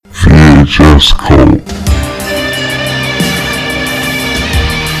VHS cult.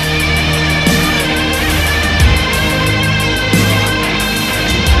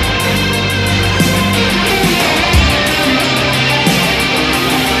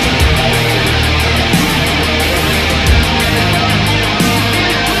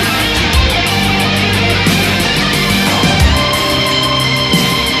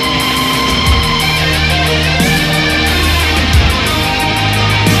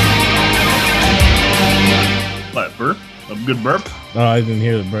 Good burp? Oh, I didn't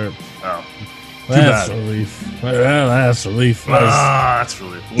hear the burp. Oh. That's relief. That's relief. That's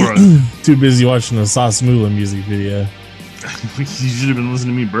relief. We're too busy watching the Sauce Moolah music video. You should have been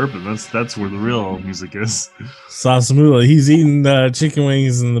listening to me burping. That's where the real music is. Sauce Moolah, he's eating chicken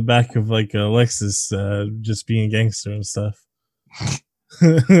wings in the back of like a Lexus, just being a gangster and stuff. So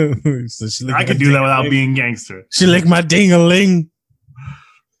I could do that without being gangster. She licked my ding-a-ling.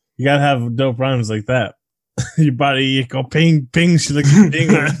 You gotta have dope rhymes like that. Your body, you go ping, ping, she licked your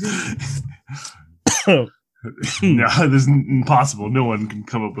ding-a-ling. No, this is impossible. No one can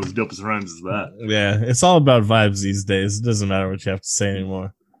come up with as dope as rhymes as that. Yeah, it's all about vibes these days. It doesn't matter what you have to say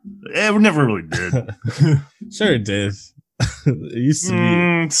anymore. It never really did. Sure it did. It used to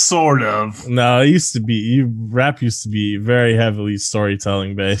be sort of. No, it used to be. Rap used to be very heavily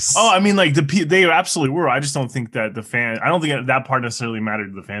storytelling based. Oh, I mean, like they absolutely were. I just don't think that I don't think that part necessarily mattered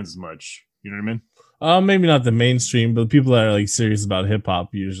to the fans as much. You know what I mean? Maybe not the mainstream, but people that are like serious about hip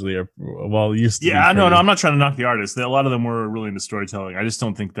hop usually are. Well, used to. Yeah, no, I'm not trying to knock the artists. A lot of them were really into storytelling. I just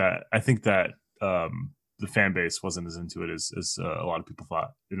don't think that. I think that the fan base wasn't as into it as a lot of people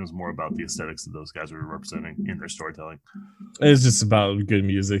thought. It was more about the aesthetics that those guys were representing in their storytelling. It's just about good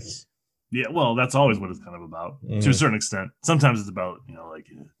music. Yeah, well, that's always what it's kind of about to a certain extent. Sometimes it's about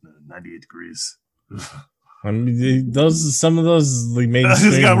 98 Degrees. I mean, some of those like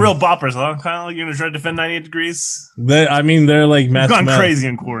mainstream. It's got real boppers, huh? Kind of like you're gonna try to defend 98 Degrees. They're like gone crazy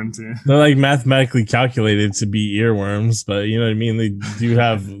in quarantine. They're like mathematically calculated to be earworms, but you know what I mean. They do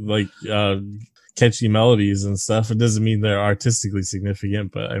have like catchy melodies and stuff. It doesn't mean they're artistically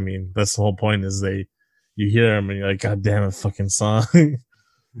significant, but I mean that's the whole point. Is you hear them and you're like, God damn it, fucking song.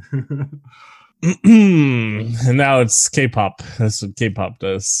 And now it's K-pop. That's what K-pop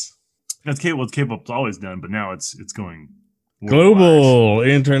does. That's what K-pop's always done, but now it's going global,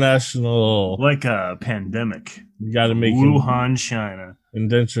 international, like a pandemic. You got to make Wuhan, China,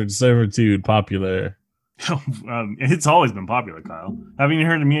 indentured servitude popular. It's always been popular, Kyle. Haven't you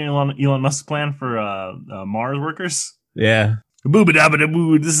heard of Elon Musk's plan for Mars workers? Yeah.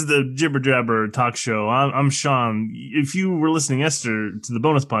 Boo-ba-da-ba-da-boo. This is the Jibber Jabber talk show. I'm Sean. If you were listening yesterday to the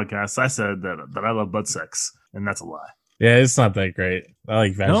bonus podcast, I said that I love butt sex, and that's a lie. Yeah, it's not that great. I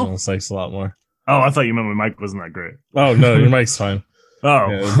like vaginal sex a lot more. Oh, I thought you meant my mic wasn't that great. Oh, no, your mic's fine. Oh,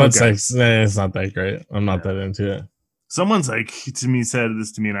 yeah, butt sex, it's not that great. I'm not that into it. Someone's said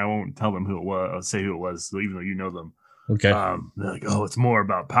this to me, and I won't tell them who it was. I'll say who it was, even though you know them. Okay. They're like, oh, it's more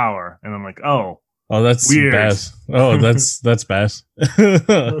about power. And I'm like, oh, that's weird. Bad. Oh, that's bad.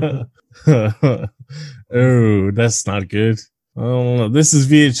 Oh, that's not good. I don't know. This is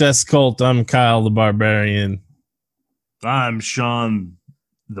VHS Cult. I'm Kyle the Barbarian. I'm Sean,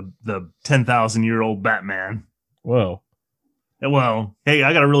 the 10,000-year-old Batman. Whoa. Well, hey,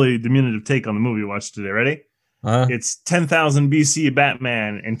 I got a really diminutive take on the movie we watched today. Ready? It's 10,000 BC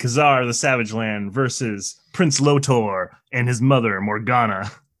Batman and Khazar the Savage Land versus Prince Lotor and his mother Morgana.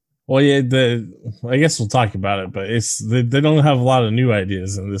 Well, yeah, I guess we'll talk about it, but they don't have a lot of new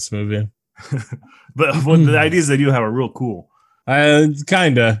ideas in this movie. But the ideas they do have are real cool.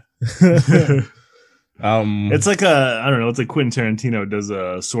 Kinda. It's like I don't know. It's like Quentin Tarantino does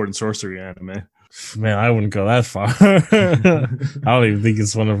a sword and sorcery anime. Man, I wouldn't go that far. I don't even think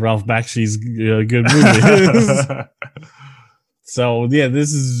it's one of Ralph Bakshi's good movies. So yeah,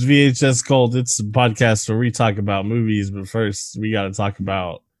 this is VHS Cult. It's a podcast where we talk about movies, but first we got to talk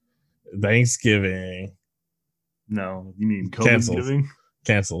about Thanksgiving. No, you mean COVID-giving?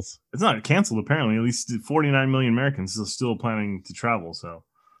 Canceled. It's not canceled. Apparently, at least 49 million Americans are still planning to travel. So.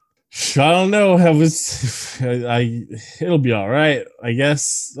 I don't know. It'll be all right, I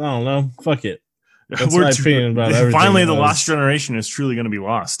guess. I don't know. Fuck it. That's my opinion about everything. Finally, the lost generation is truly going to be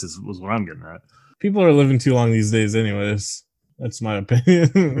lost, was what I'm getting at. People are living too long these days anyways. That's my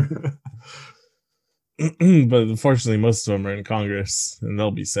opinion. But unfortunately, most of them are in Congress, and they'll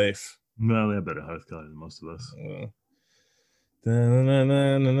be safe. No, they have better health care than most of us. So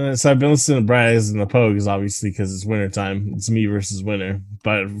I've been listening to Bright Eyes and the Pogues, obviously, because it's wintertime. It's me versus winter.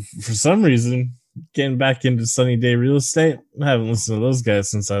 But for some reason, getting back into Sunny Day Real Estate, I haven't listened to those guys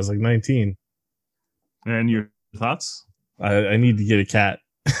since I was like 19. And your thoughts? I need to get a cat.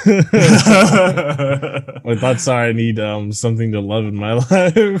 My thoughts are I need something to love in my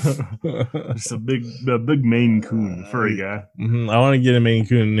life. Just a big Maine Coon, furry guy. I want to get a Maine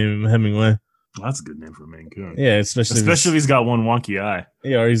Coon named Hemingway. Well, that's a good name for a Maine Coon. Yeah, especially if he's got one wonky eye.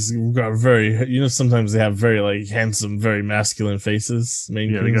 Yeah, or he's got very, sometimes they have very like handsome, very masculine faces.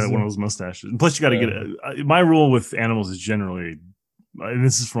 Maine Coons, they got one of those mustaches. And plus, you got to get my rule with animals is generally, and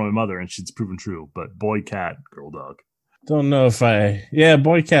this is from my mother, and she's proven true. But boy, cat, girl, dog. Don't know if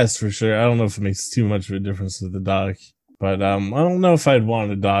boy, cats for sure. I don't know if it makes too much of a difference with the dog, but I don't know if I'd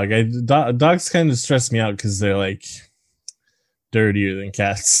want a dog. Dogs kind of stress me out because they're like dirtier than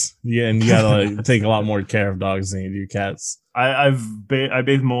cats. Yeah, and you gotta like take a lot more care of dogs than you do cats. I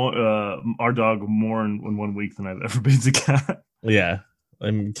bathed more our dog more in 1 week than I've ever bathed a cat. Yeah,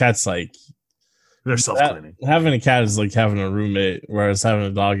 I mean, cats like they're self-cleaning. Having a cat is like having a roommate, whereas having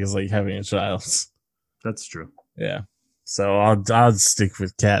a dog is like having a child. That's true. Yeah, so I'll stick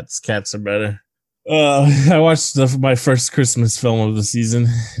with cats. Cats are better. I watched my first Christmas film of the season.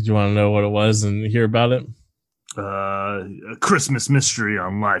 Do you want to know what it was and hear about it? A Christmas Mystery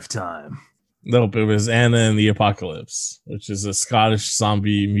on Lifetime. Nope, it was Anna and the Apocalypse, which is a Scottish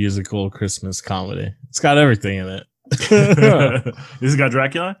zombie musical Christmas comedy. It's got everything in it. Has it got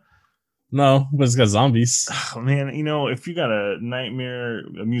Dracula? No, but it's got zombies. Oh, man, if you got a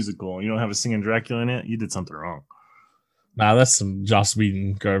musical and you don't have a singing Dracula in it, you did something wrong. Nah, that's some Joss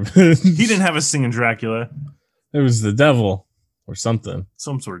Whedon garbage. He didn't have a singing Dracula. It was the devil or something.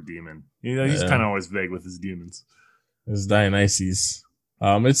 Some sort of demon. He's kind of always vague with his demons. It was Dionysus.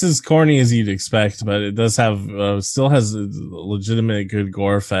 It's as corny as you'd expect, but it does have still has legitimate good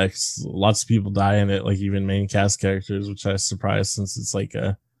gore effects. Lots of people die in it, like even main cast characters, which I was surprised since it's like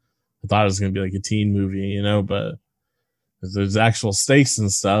I thought it was gonna be like a teen movie, but there's actual stakes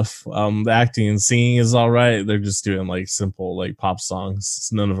and stuff. The acting and singing is all right. They're just doing like simple like pop songs.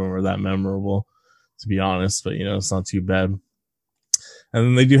 None of them are that memorable, to be honest, but it's not too bad. And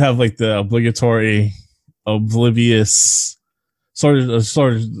then they do have like the obligatory oblivious sort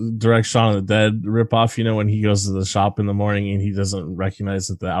of direct Shaun of the Dead ripoff, when he goes to the shop in the morning and he doesn't recognize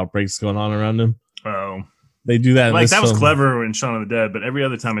that the outbreak's going on around him. Oh, they do that. Like that was clever in Shaun of the Dead, but every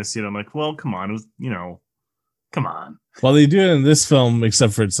other time I see it, I'm like, well, come on, it was, come on. Well, they do it in this film,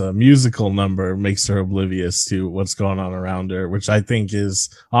 except for it's a musical number, makes her oblivious to what's going on around her, which I think is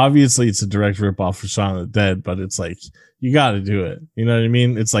obviously it's a direct ripoff of Shaun of the Dead, but it's like you got to do it. You know what I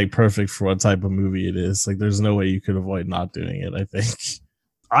mean? It's like perfect for what type of movie it is. Like there's no way you could avoid not doing it, I think.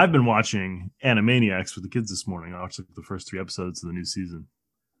 I've been watching Animaniacs with the kids this morning. I watched like the first 3 episodes of the new season.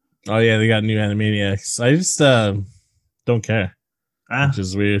 Oh yeah, they got new Animaniacs. I just don't care. Which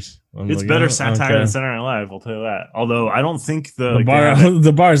is weird. It's better satire than Saturday Night Live, I'll tell you that. Although I don't think the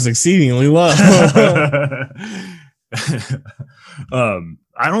bar is exceedingly low.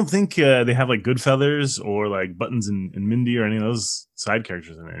 I don't think they have like Goodfellas or like Buttons and Mindy or any of those side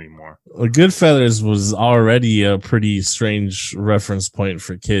characters in it anymore. Well, Goodfellas was already a pretty strange reference point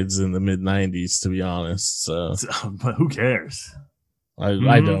for kids in the mid 90s, to be honest. So. But who cares?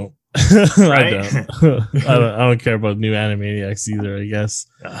 I don't. Right? I don't care about new Animaniacs either, I guess.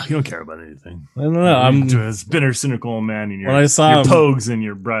 You don't care about anything. I don't know. I'm a bitter, cynical man in your pogues and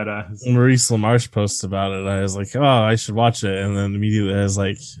your bright eyes. Maurice LaMarche post about it. I was like, oh, I should watch it. And then immediately I was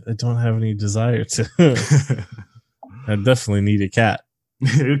like, I don't have any desire to. I definitely need a cat.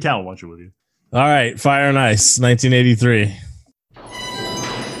 Your cat will watch it with you. All right. Fire and Ice, 1983.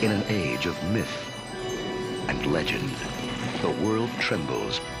 In an age of myth and legend, the world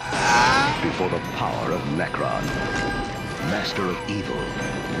trembles before the power of Necron, master of evil,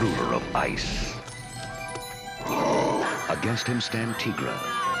 ruler of ice. Against him stand Teegra,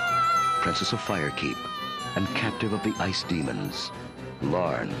 princess of Firekeep and captive of the ice demons.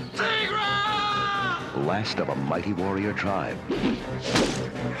 Larn, Teegra! Last of a mighty warrior tribe,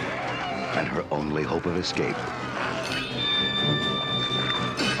 and her only hope of escape.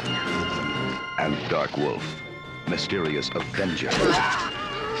 And Dark Wolf, mysterious avenger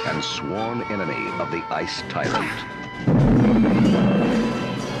and sworn enemy of the Ice Tyrant.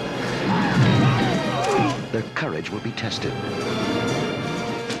 Their courage will be tested.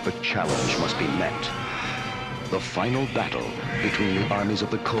 The challenge must be met. The final battle between the armies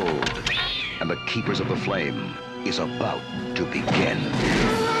of the cold and the keepers of the flame is about to begin.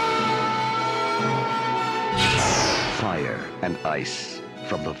 Fire and Ice.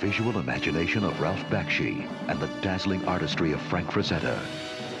 From the visual imagination of Ralph Bakshi and the dazzling artistry of Frank Frazetta,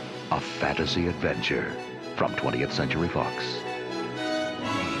 a fantasy adventure from 20th Century Fox.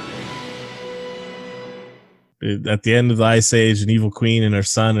 At the end of the Ice Age, an evil queen and her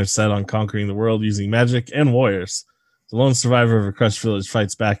son are set on conquering the world using magic and warriors. The lone survivor of a crushed village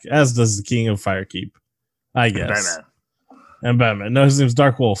fights back, as does the king of Firekeep, I guess. Batman. And Batman. No, his name's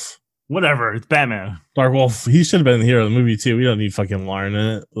Dark Wolf. Whatever. It's Batman. Dark Wolf. He should have been the hero of the movie, too. We don't need fucking Lauren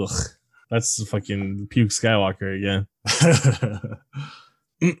in it. Ugh. That's the fucking Puke Skywalker again.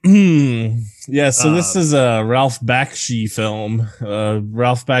 Yeah, so this is a Ralph Bakshi film.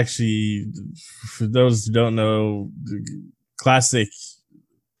 Ralph Bakshi, for those who don't know, classic,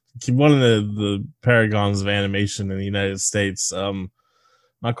 one of the paragons of animation in the United States.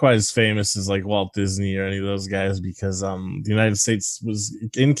 Not quite as famous as like Walt Disney or any of those guys, because the United States was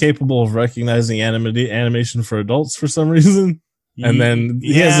incapable of recognizing animation for adults for some reason. And then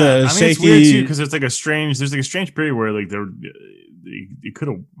he has a shaky. It's weird too, because there's like a strange period where like it could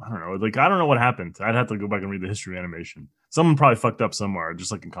have, I don't know, like I don't know what happened. I'd have to go back and read the history of animation. Someone probably fucked up somewhere,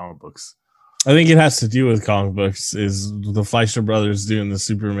 just like in comic books. I think it has to do with comic books. Is the Fleischer brothers doing the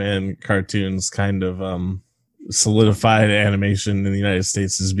Superman cartoons kind of solidified animation in the United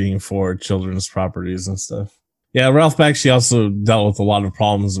States as being for children's properties and stuff. Yeah, Ralph Bakshi also dealt with a lot of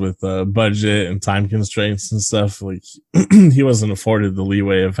problems with budget and time constraints and stuff. Like he wasn't afforded the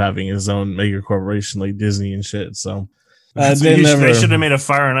leeway of having his own mega corporation like Disney and shit. So they should have made a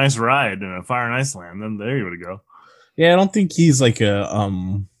Fire and Ice ride and a Fire and Ice Land. Then there you would go. Yeah, I don't think he's like a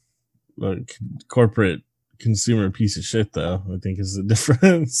corporate consumer piece of shit, though. I think is the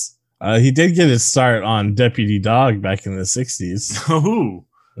difference. He did get his start on Deputy Dog back in the 60s. Oh,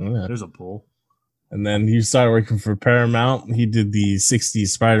 yeah. There's a pull. And then he started working for Paramount. He did the 60s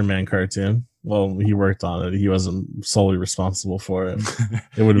Spider-Man cartoon. Well, he worked on it. He wasn't solely responsible for it.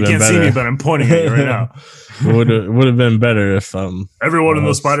 It would have been better. You can't see me, but I'm pointing at you right now. It would have been better if everyone in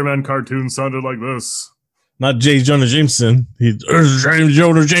the Spider-Man cartoon sounded like this. Not J. Jonah Jameson. He's James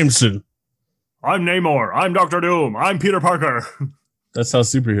Jonah Jameson. I'm Namor. I'm Dr. Doom. I'm Peter Parker. That's how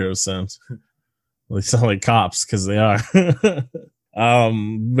superheroes sound. Well, they sound like cops because they are.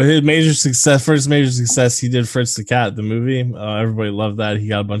 But his first major success, he did Fritz the Cat, the movie. Everybody loved that. He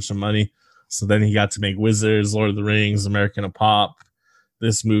got a bunch of money. So then he got to make Wizards, Lord of the Rings, American Pop,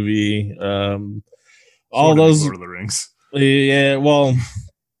 this movie. All those Lord of the Rings. Yeah, well,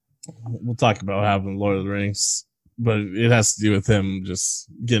 we'll talk about what happened in Lord of the Rings, but it has to do with him just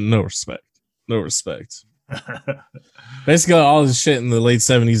getting no respect. No respect. Basically, all this shit in the late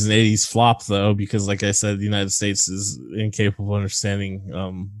 70s and 80s flopped, though, because, like I said, the United States is incapable of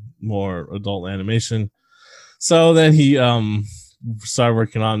understanding more adult animation. So then he started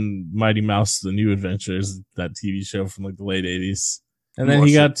working on Mighty Mouse: The New Adventures, that TV show from like the late 80s. And then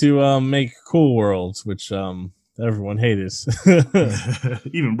he got to make Cool World, which everyone hated.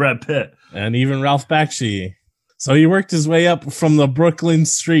 Even Brad Pitt. And even Ralph Bakshi. So he worked his way up from the Brooklyn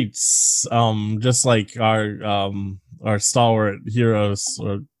streets, just like our stalwart heroes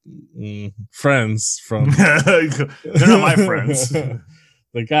or friends from. They're not my friends.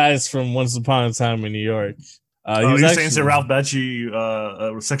 The guys from Once Upon a Time in New York. You're saying that Ralph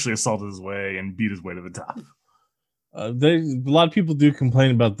Bakshi sexually assaulted his way and beat his way to the top. A lot of people do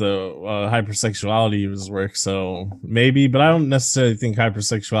complain about the hypersexuality of his work, so maybe, but I don't necessarily think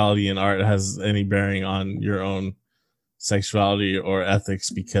hypersexuality in art has any bearing on your own sexuality or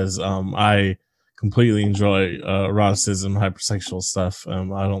ethics, because I completely enjoy eroticism, hypersexual stuff.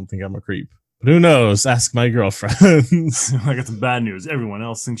 I don't think I'm a creep, but who knows? Ask my girlfriends. I got some bad news. Everyone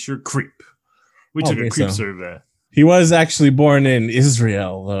else thinks you're a creep. We took a creep survey. He was actually born in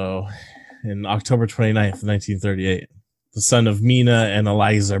Israel, though, in October 29th, 1938. The son of Mina and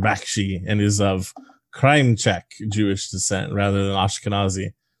Eliezer Bakshi, and is of Crime Czech Jewish descent rather than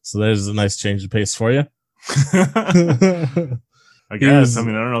Ashkenazi. So there's a nice change of pace for you. I guess. I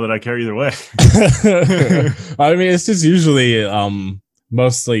mean, I don't know that I care either way. I mean, it's just usually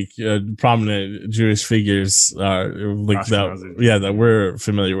most like prominent Jewish figures are like that. Yeah, that we're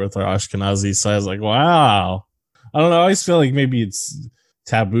familiar with are Ashkenazi. So I was like, wow. I don't know. I always feel like maybe it's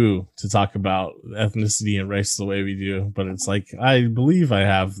taboo to talk about ethnicity and race the way we do, but it's like I believe I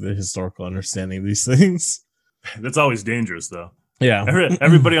have the historical understanding of these things. That's always dangerous, though. Yeah,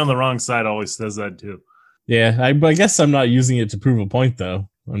 everybody on the wrong side always says that too. Yeah, I guess I'm not using it to prove a point, though.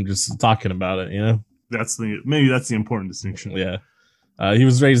 I'm just talking about it, you know. Maybe that's the important distinction. Yeah, he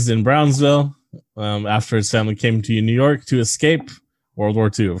was raised in Brownsville after his family came to New York to escape World War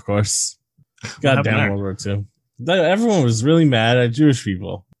II, of course. Goddamn World War II. Everyone was really mad at Jewish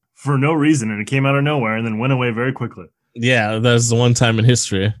people. For no reason, and it came out of nowhere and then went away very quickly. Yeah, that was the one time in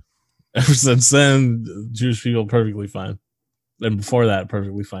history. Ever since then, Jewish people perfectly fine. And before that,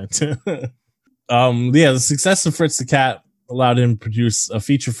 perfectly fine too. The success of Fritz the Cat allowed him to produce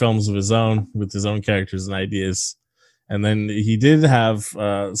feature films of his own with his own characters and ideas. And then he did have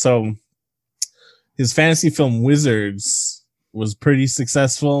his fantasy film Wizards was pretty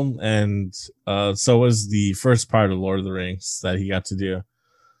successful, and so was the first part of Lord of the Rings that he got to do.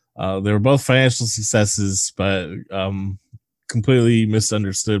 They were both financial successes, but completely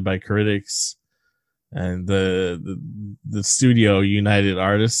misunderstood by critics. And the studio united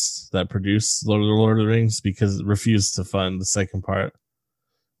artists that produced Lord of the Rings because it refused to fund the second part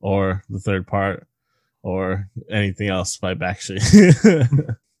or the third part or anything else by Bakshi.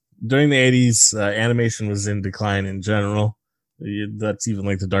 During the 80s, animation was in decline in general. That's even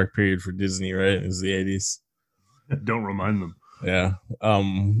like the dark period for Disney, right? It was the 80s. Don't remind them. Yeah.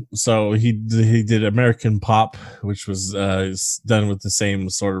 So he did American Pop, which was done with the same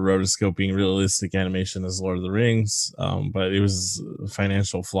sort of rotoscoping, realistic animation as Lord of the Rings, but it was a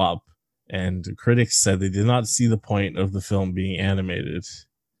financial flop. And critics said they did not see the point of the film being animated.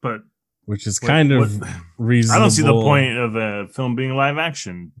 But which is kind of reasonable. I don't see the point of a film being live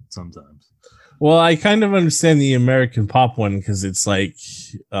action sometimes. Well, I kind of understand the American Pop one because it's like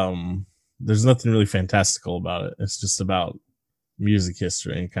there's nothing really fantastical about it. It's just about music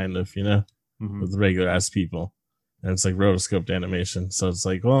history and kind of, with regular ass people. And it's like rotoscoped animation. So it's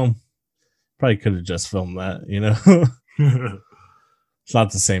like, well, probably could have just filmed that, It's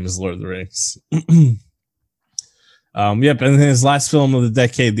not the same as Lord of the Rings. Yep, and his last film of the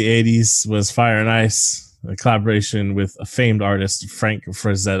decade, the 80s, was Fire and Ice, a collaboration with a famed artist, Frank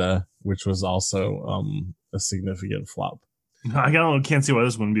Frazetta, which was also a significant flop. I can't see why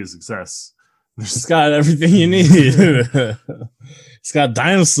this wouldn't be a success. It's got everything you need. It's got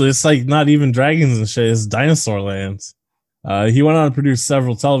dinosaurs. It's like not even dragons and shit. It's dinosaur land. He went on to produce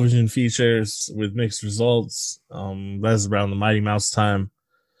several television features with mixed results. That's around the Mighty Mouse time.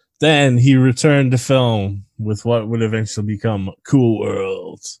 Then he returned to film with what would eventually become Cool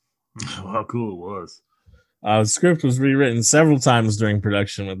World. How cool it was. The script was rewritten several times during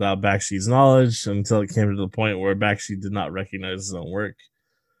production without Bakshi's knowledge until it came to the point where Bakshi did not recognize his own work.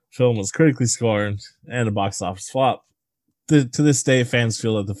 Film was critically scorned and a box office flop. To this day, fans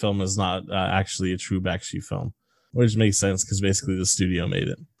feel that the film is not actually a true Bakshi film, which makes sense because basically the studio made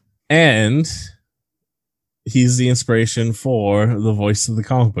it. And he's the inspiration for the voice of the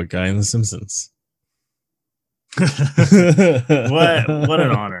comic book guy in The Simpsons. What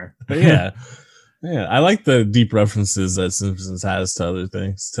an honor. Yeah. I like the deep references that Simpsons has to other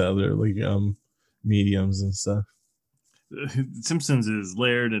things, to other mediums and stuff. Simpsons is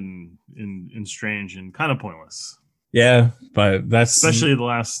layered and strange and kind of pointless. Yeah, but that's especially the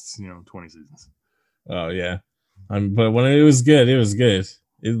last 20 seasons. Oh yeah, but when it was good, it was good.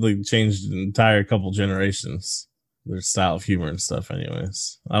 It changed an entire couple generations, their style of humor and stuff.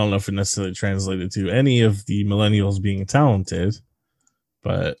 Anyways, I don't know if it necessarily translated to any of the millennials being talented,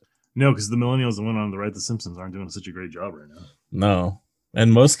 but no, because the millennials that went on to write The Simpsons aren't doing such a great job right now. No.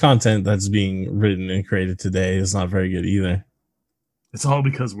 And most content that's being written and created today is not very good either. It's all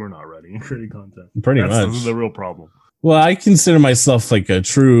because we're not writing and creating content. Pretty much. That's the real problem. Well, I consider myself like a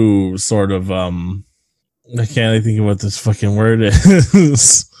true sort of, I can't really think of what this fucking word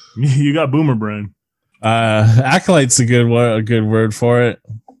is. You got boomer brain. Acolyte's a good word for it.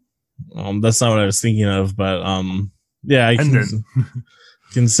 That's not what I was thinking of, but yeah, I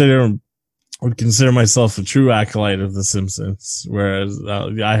would consider myself a true acolyte of The Simpsons, whereas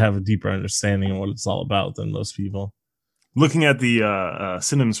I have a deeper understanding of what it's all about than most people. Looking at the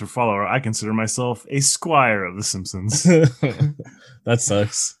synonyms for follower, I consider myself a squire of The Simpsons. That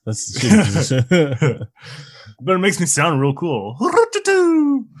sucks. That's a shitty position. But it makes me sound real cool.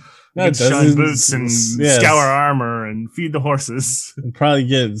 Shine boots and scour armor and feed the horses. And probably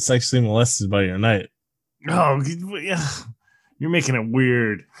get sexually molested by your knight. Oh, yeah. You're making it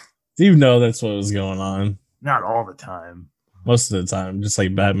weird. You know that's what was going on. Not all the time. Most of the time, just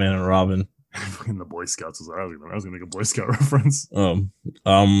like Batman and Robin. Fucking the Boy Scouts. I was gonna make a Boy Scout reference.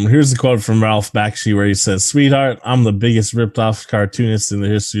 Here's a quote from Ralph Bakshi where he says, "Sweetheart, I'm the biggest ripped off cartoonist in the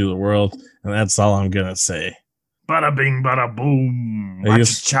history of the world, and that's all I'm gonna say." Bada bing, bada boom.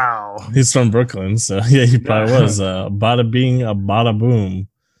 Watch chow. He's from Brooklyn, so yeah, he probably was. Bada bing, a bada boom.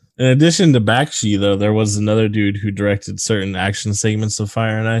 In addition to Bakshi, though, there was another dude who directed certain action segments of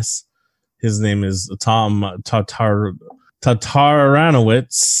Fire and Ice. His name is Tom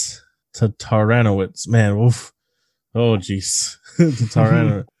Tataranowitz. Man, oof. Oh, jeez.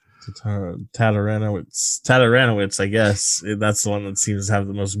 Tataranowitz, I guess. That's the one that seems to have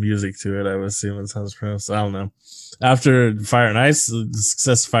the most music to it. I would assume that's how it's pronounced. I don't know. After Fire and Ice, the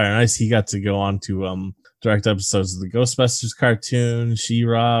success of Fire and Ice, he got to go on to direct episodes of the Ghostbusters cartoon,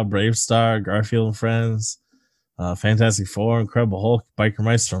 She-Ra, Brave Star, Garfield and Friends, Fantastic Four, Incredible Hulk, Biker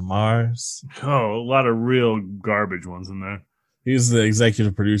Mice from Mars. Oh, a lot of real garbage ones in there. He was the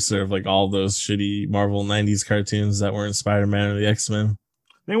executive producer of like all those shitty Marvel 90s cartoons that weren't Spider-Man or the X-Men.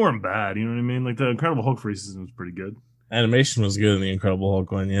 They weren't bad, you know what I mean? Like the Incredible Hulk free season was pretty good. Animation was good in the Incredible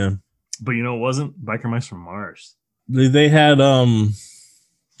Hulk one, yeah. But you know it wasn't? Biker Mice from Mars. They had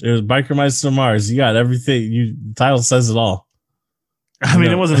it was Biker Mice from Mars. You got everything. The title says it all. I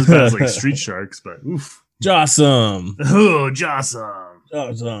mean, it wasn't as bad as like Street Sharks, but oof. Jawsome. Oh, Jawsome.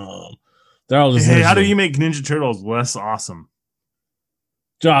 Jawsome. They're all just hey, how do you make Ninja Turtles less awesome?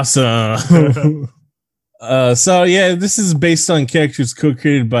 Jawsome. So yeah, this is based on characters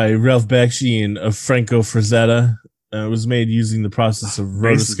co-created by Ralph Bakshi and Franco Frazetta. It was made using the process of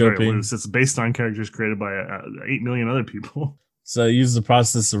rotoscoping. It's based on characters created by 8 million other people. So it used the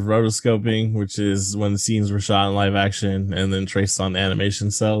process of rotoscoping, which is when the scenes were shot in live action and then traced on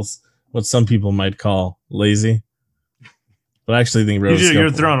animation cells, what some people might call lazy. But I actually think rotoscoping...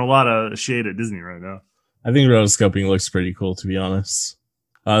 You're throwing a lot of shade at Disney right now. I think rotoscoping looks pretty cool, to be honest.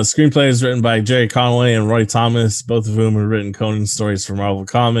 The screenplay is written by Jerry Conway and Roy Thomas, both of whom have written Conan stories for Marvel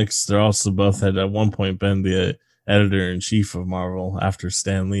Comics. They're also both had at one point been the editor-in-chief of Marvel after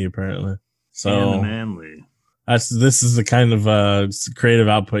Stan Lee, apparently. So and the man Lee. This is the kind of creative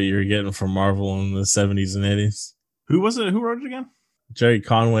output you're getting from Marvel in the 70s and 80s. Who was it? Who wrote it again? Jerry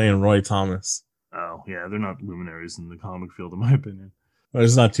Conway and Roy Thomas. Oh, yeah, they're not luminaries in the comic field, in my opinion.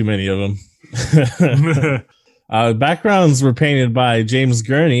 There's not too many of them. Backgrounds were painted by James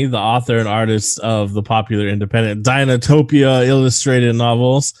Gurney, the author and artist of the popular independent Dinotopia illustrated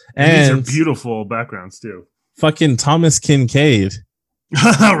novels. And these are beautiful backgrounds, too. Fucking Thomas Kincaid.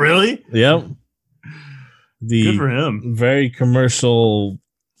 Really? Yep. Good for him. Very commercial,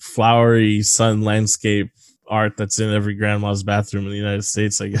 flowery sun landscape art that's in every grandma's bathroom in the United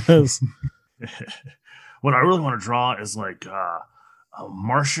States, I guess. What I really want to draw is like a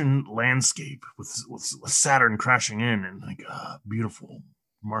Martian landscape with Saturn crashing in and like a beautiful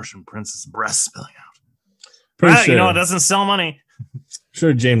Martian princess breast spilling out. Sure. You know, it doesn't sell money.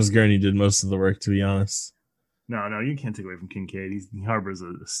 Sure, James Gurney did most of the work, to be honest. No, you can't take away from Kincaid. He harbors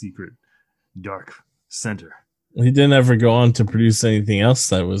a secret, dark center. He didn't ever go on to produce anything else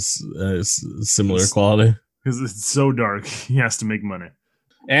that was similar quality. Because it's so dark, he has to make money.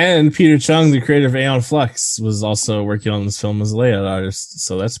 And Peter Chung, the creator of Aeon Flux, was also working on this film as a layout artist.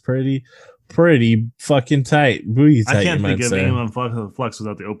 So that's pretty fucking tight. Booty tight, I can't think of Aeon Flux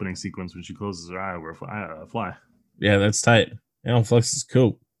without the opening sequence when she closes her eye over a fly. Yeah, that's tight. Aeon Flux is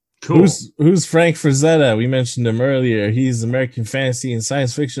cool. Cool. Who's Frank Frazetta? We mentioned him earlier. He's an American fantasy and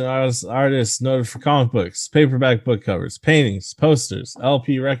science fiction artist noted for comic books, paperback book covers, paintings, posters,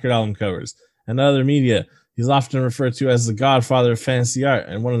 LP record album covers, and other media. He's often referred to as the godfather of fantasy art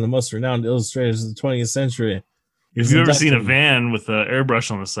and one of the most renowned illustrators of the 20th century. If you've ever seen a van with an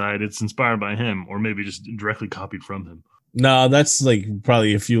airbrush on the side, it's inspired by him, or maybe just directly copied from him. No, that's like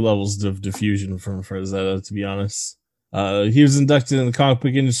probably a few levels of diffusion from Frazetta, to be honest. He was inducted in the comic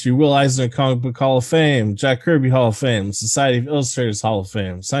book industry Will Eisner Comic Book Hall of Fame, Jack Kirby Hall of Fame, Society of Illustrators Hall of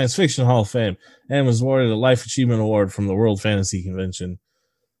Fame, Science Fiction Hall of Fame, and was awarded a Life Achievement Award from the World Fantasy Convention.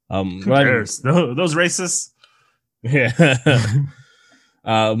 Who cares? Those racists? Yeah.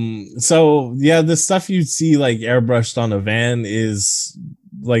 So yeah, the stuff you'd see like airbrushed on a van is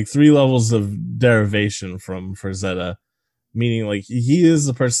like 3 levels of derivation from Frazetta, meaning like he is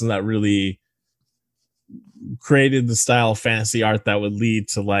the person that really created the style of fantasy art that would lead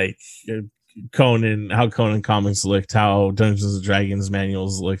to like Conan, how Conan comics looked, how Dungeons and Dragons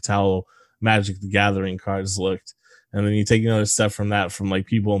manuals looked, how Magic the Gathering cards looked. And then you take another step from that, from like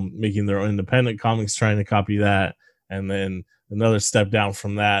people making their own independent comics trying to copy that, and then another step down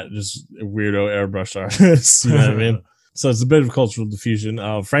from that, just weirdo airbrush artists. You know what I mean? So it's a bit of cultural diffusion.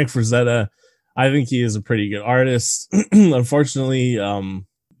 Frank Frazetta, I think he is a pretty good artist. Unfortunately,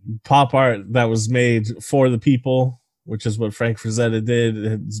 pop art that was made for the people, which is what Frank Frazetta did,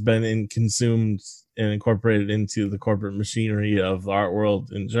 has been consumed and incorporated into the corporate machinery of the art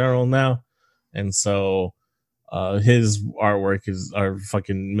world in general now. And so his artwork are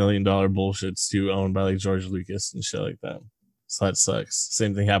fucking $1 million bullshits too, owned by like George Lucas and shit like that. So that sucks.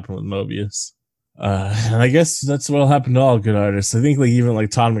 Same thing happened with Mobius. And I guess that's what'll happen to all good artists. I think like even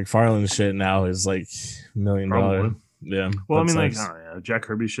like Todd McFarlane shit now is like $1 million. Yeah. Well, I mean, like, Jack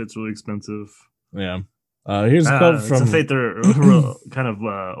Kirby shit's really expensive. Yeah. Here's a quote from... It's a fate that kind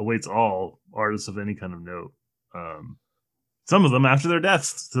of awaits all artists of any kind of note. Some of them after their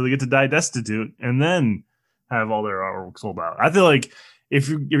deaths, so they get to die destitute and then have all their artwork sold out. I feel like if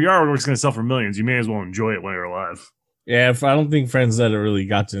your artwork's going to sell for millions, you may as well enjoy it while you're alive. Yeah, I don't think Frazetta really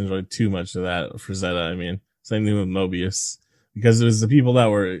got to enjoy too much of that. Frazetta, I mean, same thing with Mobius. because it was the people that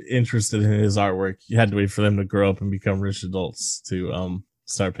were interested in his artwork. You had to wait for them to grow up and become rich adults to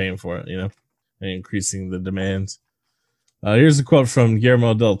start paying for it, and increasing the demand. Here's a quote from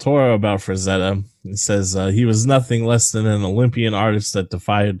Guillermo del Toro about Frazetta. It says, he was nothing less than an Olympian artist that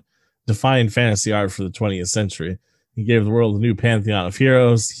defined fantasy art for the 20th century. He gave the world a new pantheon of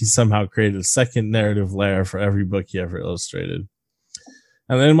heroes. He somehow created a second narrative layer for every book he ever illustrated.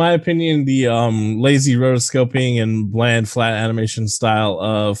 And then, in my opinion, the lazy rotoscoping and bland flat animation style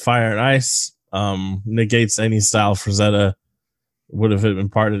of Fire and Ice negates any style Frazetta would have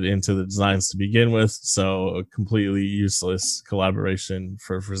imparted into the designs to begin with. So a completely useless collaboration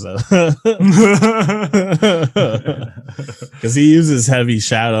for Frazetta. Because he uses heavy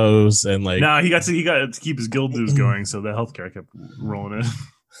shadows and like... No, he got to keep his guild dues going, so the healthcare kept rolling in.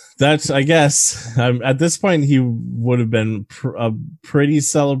 That's, I guess, at this point, he would have been a pretty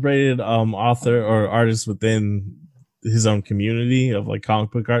celebrated author or artist within his own community of like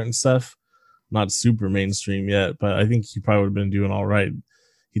comic book art and stuff. Not super mainstream yet, but I think he probably would have been doing all right.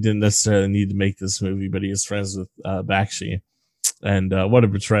 He didn't necessarily need to make this movie, but he is friends with Bakshi. And what a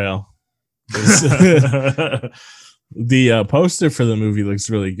betrayal. The poster for the movie looks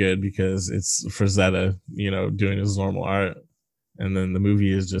really good because it's Frazetta, doing his normal art. And then the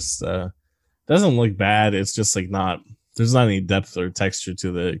movie is just doesn't look bad. It's just like there's not any depth or texture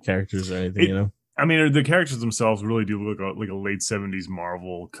to the characters or anything, I mean, the characters themselves really do look like a late 70s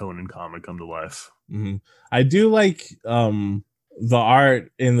Marvel Conan comic come to life. Mm-hmm. I do like the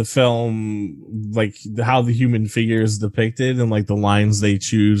art in the film, like how the human figure is depicted and like the lines they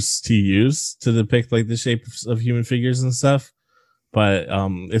choose to use to depict like the shape of human figures and stuff. But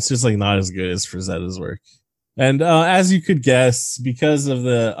it's just like not as good as Frazetta's work. And as you could guess, because of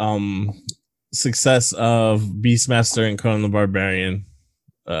the success of Beastmaster and Conan the Barbarian,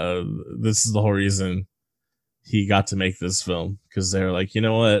 this is the whole reason he got to make this film, because they're like, you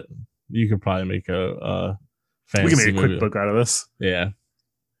know what, you could probably make a fantasy we can make a movie. quick book out of this. Yeah.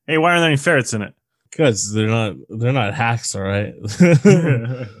 Hey, why aren't there any ferrets in it? Because they're not hacks, all right.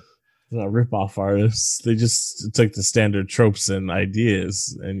 They're not rip-off artists. They just took the standard tropes and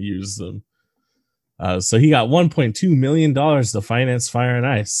ideas and used them. So he got $1.2 million to finance Fire and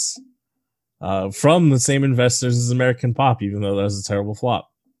Ice from the same investors as American Pop, even though that was a terrible flop.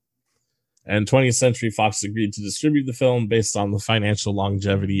 And 20th Century Fox agreed to distribute the film based on the financial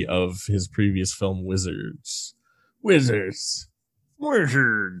longevity of his previous film, Wizards. What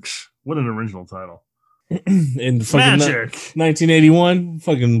an original title. In fucking Magic. 1981,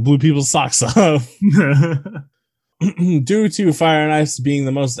 fucking blew people's socks off. Due to Fire and Ice being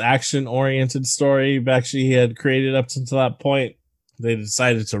the most action-oriented story Bakshi had created up until that point, they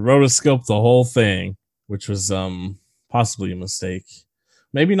decided to rotoscope the whole thing, which was possibly a mistake.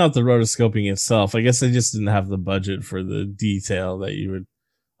 Maybe not the rotoscoping itself. I guess they just didn't have the budget for the detail that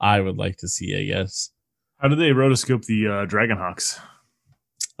I would like to see, I guess. How did they rotoscope the Dragonhawks?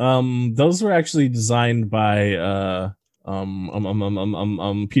 Those were actually designed by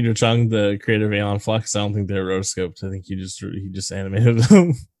Peter Chung, the creator of Aeon Flux. I don't think they're rotoscoped. I think he just animated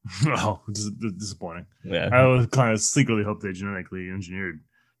them. Oh, disappointing. Yeah. I was kind of secretly hoped they genetically engineered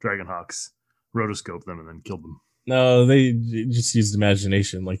Dragonhawks, rotoscoped them, and then killed them. No, they just used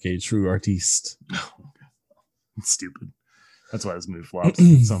imagination like a true artiste. It's stupid. That's why this movie flops.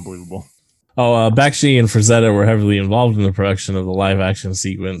 It's unbelievable. Bakshi and Frazetta were heavily involved in the production of the live action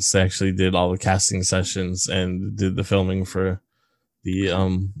sequence. They actually did all the casting sessions and did the filming for the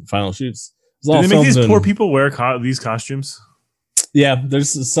final shoots. Did they make these poor people wear these costumes? Yeah,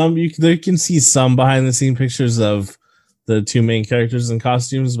 there's some. You can see some behind the scene pictures of the two main characters in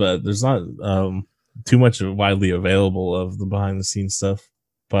costumes, but there's not too much widely available of the behind the scenes stuff.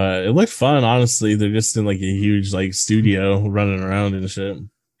 But it looked fun, honestly. They're just in like a huge like studio running around and shit.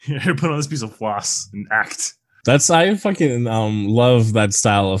 Yeah, put on this piece of floss and act. I fucking love that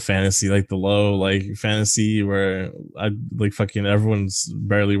style of fantasy, like the low like fantasy where I like fucking everyone's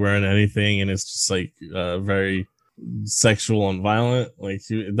barely wearing anything and it's just like very sexual and violent. Like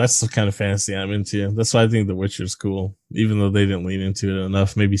that's the kind of fantasy I'm into. That's why I think The Witcher's cool, even though they didn't lean into it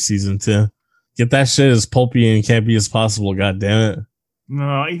enough. Maybe season 2. Get that shit as pulpy and campy as possible. God damn it.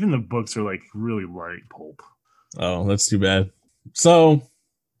 No, even the books are like really light pulp. Oh, that's too bad. So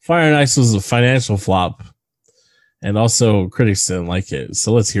Fire and Ice was a financial flop, and also critics didn't like it.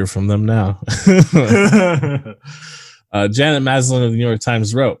 So let's hear from them now. Janet Maslin of the New York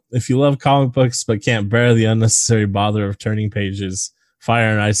Times wrote, "If you love comic books but can't bear the unnecessary bother of turning pages,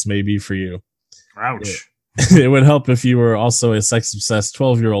 Fire and Ice may be for you." Ouch. It would help if you were also a sex-obsessed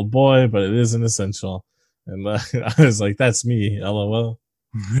 12-year-old boy, but it isn't essential. And I was like, that's me, LOL.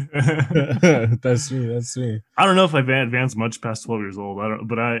 That's me. That's me. I don't know if I've advanced much past 12 years old. I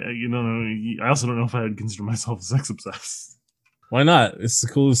also don't know if I would consider myself sex obsessed. Why not? It's the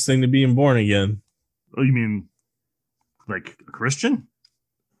coolest thing to being born again. Oh, you mean like a Christian?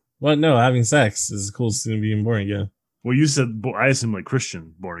 What? No, having sex is the coolest thing to being born again. Well, you said I assume like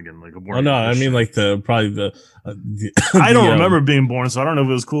Christian born again, like a born. Oh no, again I mean Christian. like the I don't remember being born, so I don't know if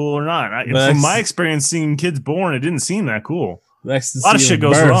it was cool or not. From my ex- experience seeing kids born, it didn't seem that cool. the A ecstasy lot of shit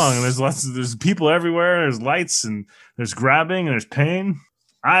goes birth. wrong, and there's people everywhere. There's lights and there's grabbing and there's pain.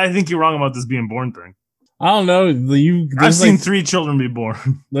 I think you're wrong about this being born thing. I don't know. I've seen 3 children be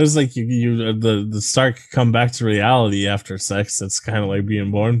born. There's like the Stark come back to reality after sex. That's kind of like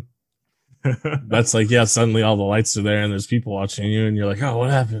being born. That's like, yeah, suddenly all the lights are there and there's people watching you, and you're like, oh,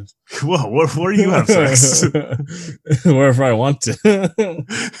 what happened? Whoa, where do you have sex? Wherever I want to.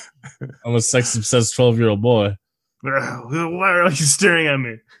 I'm a sex obsessed 12-year-old boy. Why are you staring at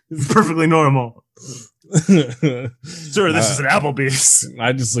me? It's perfectly normal. Sir, this is an Applebee's.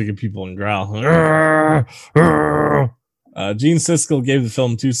 I just look at people and growl. Gene Siskel gave the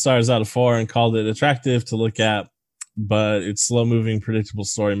film 2 stars out of 4 and called it attractive to look at, but its slow-moving, predictable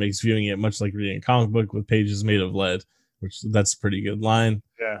story makes viewing it much like reading a comic book with pages made of lead, which that's a pretty good line.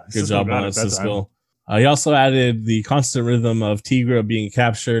 Yeah, good job on it, Siskel. He also added the constant rhythm of Teegra being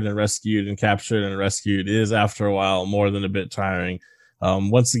captured and rescued is, after a while, more than a bit tiring.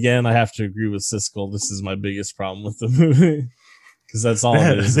 Once again, I have to agree with Siskel. This is my biggest problem with the movie. Because that's all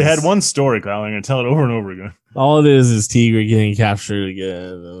it is. They had one story, Kyle. I'm going to tell it over and over again. All it is Teegra getting captured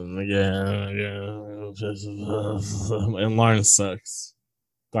again and again. And Lawrence sucks.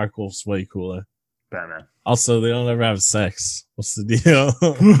 Dark Wolf's way cooler. Batman. Also, they don't ever have sex. What's the deal?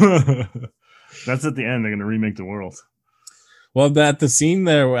 That's at the end. They're going to remake the world. Well, the scene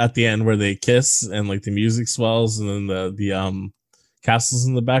there at the end where they kiss and like the music swells and then the castles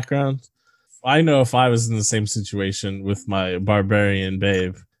in the background. I know if I was in the same situation with my barbarian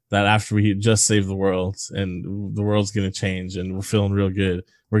babe, that after we just saved the world and the world's going to change and we're feeling real good,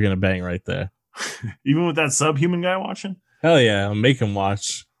 we're going to bang right there. Even with that subhuman guy watching? Hell yeah, I'll make him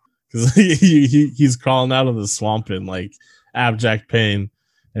watch. Because he's crawling out of the swamp in like abject pain.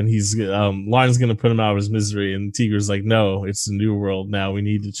 And Lauren's going to put him out of his misery. And Teegra's like, no, it's a new world now. We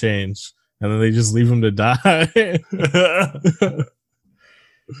need to change. And then they just leave him to die.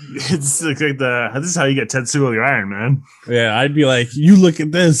 It's like this is how you get Tetsuo the Iron Man. Yeah, I'd be like, you look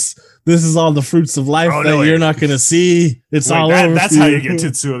at this. This is all the fruits of life you're not going to see. It's all over. That's how you get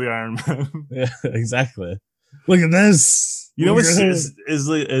Tetsuo the Iron Man. Yeah, exactly. Look at this. You know what's as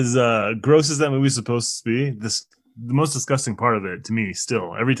gross as that movie's supposed to be? The most disgusting part of it to me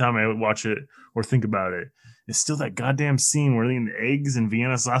still, every time I watch it or think about it, is still that goddamn scene where they're eating the eggs and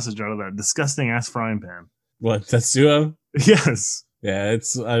Vienna sausage out of that disgusting ass frying pan. What, Tetsuo? Yes. Yeah, I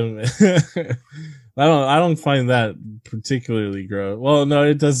don't find that particularly gross. Well, no,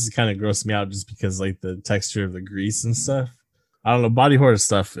 it does kind of gross me out just because like the texture of the grease and stuff. I don't know. Body horror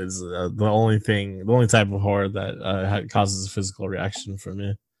stuff is the only type of horror that causes a physical reaction for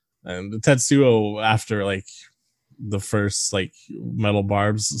me. And the Tetsuo, after like the first like metal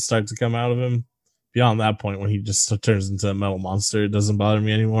barbs start to come out of him, beyond that point when he just turns into a metal monster, it doesn't bother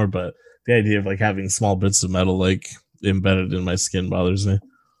me anymore. But the idea of like having small bits of metal like embedded in my skin bothers me.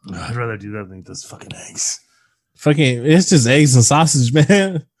 I'd rather do that than eat those fucking eggs. It's just eggs and sausage,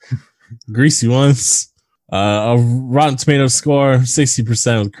 man. Greasy ones. A Rotten Tomatoes score,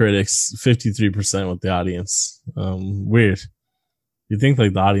 60% with critics, 53% with the audience. Weird. You'd think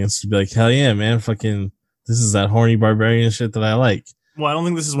like the audience would be like, hell yeah, man, fucking this is that horny barbarian shit that I like. Well, I don't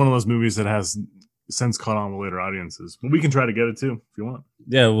think this is one of those movies that has since caught on with later audiences. But we can try to get it too if you want.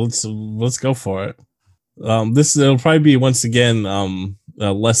 Yeah, let's go for it. It'll probably be once again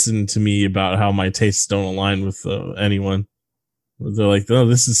a lesson to me about how my tastes don't align with anyone. They're like, oh,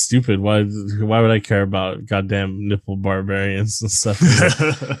 this is stupid. Why would I care about goddamn nipple barbarians and stuff?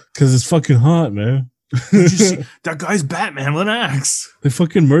 Because it's fucking hot, man. Did you see that guy's Batman with an axe? They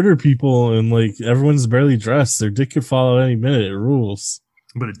fucking murder people and like everyone's barely dressed. Their dick could fall out any minute. It rules.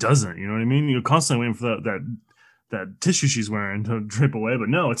 But it doesn't. You know what I mean? You're constantly waiting for that tissue she's wearing to drip away. But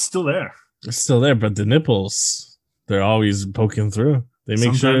no, it's still there. It's still there, but the nipples, they're always poking through. They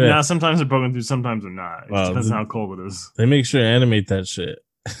make sure that... Yeah, sometimes they're poking through, sometimes they're not. It depends on how cold it is. They make sure to animate that shit.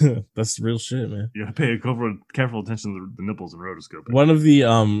 That's real shit, man. You gotta pay careful attention to the nipples and rotoscope. One of the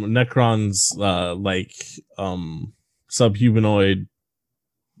Necron's subhumanoid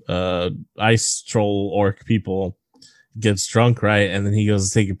ice troll orc people gets drunk, right? And then he goes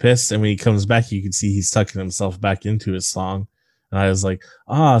to take a piss, and when he comes back, you can see he's tucking himself back into his song. And I was like,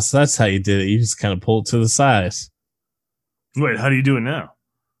 so that's how you did it. You just kind of pull it to the side. Wait, how do you do it now?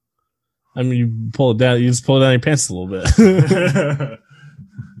 I mean, you pull it down. You just pull it down your pants a little bit.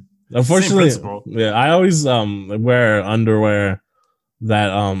 Unfortunately, yeah, I always wear underwear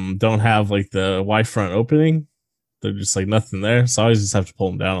that don't have like the Y front opening. They're just like nothing there, so I always just have to pull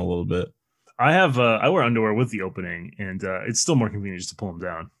them down a little bit. I wear underwear with the opening, and it's still more convenient just to pull them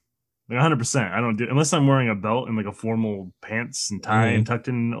down. Like 100%. I don't do unless I'm wearing a belt and like a formal pants and tie and tucked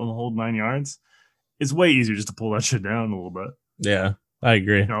in on the whole 9 yards. It's way easier just to pull that shit down a little bit. Yeah, I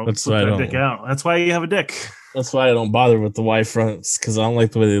agree. That's why I don't. Dick out. That's why you have a dick. That's why I don't bother with the Y fronts, because I don't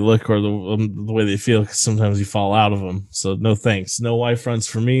like the way they look or the way they feel, because sometimes you fall out of them. So no thanks. No Y fronts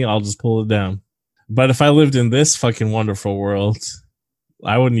for me. I'll just pull it down. But if I lived in this fucking wonderful world,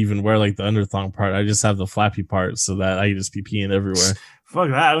 I wouldn't even wear like the underthong part. I just have the flappy part so that I can just be peeing everywhere. Fuck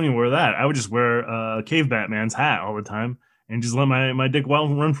that. I don't even wear that. I would just wear Cave Batman's hat all the time and just let my dick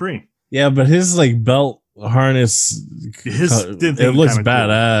wild run free. Yeah, but his like belt harness, it looks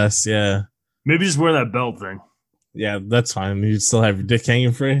badass. Cool. Yeah. Maybe just wear that belt thing. Yeah, that's fine. You still have your dick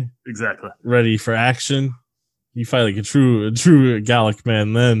hanging free. Exactly. Ready for action. You fight like a true Gallic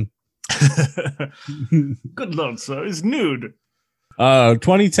man then. Good lord, sir. He's nude.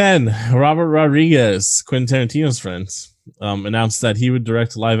 2010, Robert Rodriguez, Quentin Tarantino's friend, announced that he would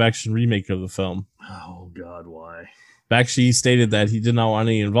direct a live-action remake of the film. Oh, God, why? Bakshi stated that he did not want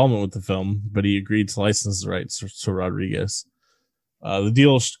any involvement with the film, but he agreed to license the rights to Rodriguez. The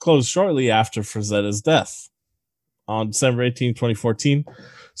deal closed shortly after Frazetta's death. On December 18, 2014,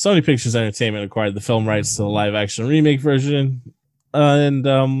 Sony Pictures Entertainment acquired the film rights to the live-action remake version,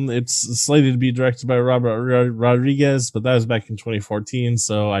 and it's slated to be directed by Robert Rodriguez, but that was back in 2014,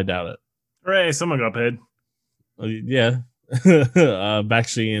 so I doubt it. Hooray, someone got paid. Yeah.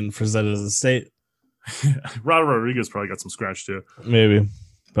 Bakshi and Frazetta's estate. Robert Rodriguez probably got some scratch, too. Maybe.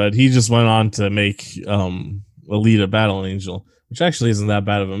 But he just went on to make Alita Battle Angel, which actually isn't that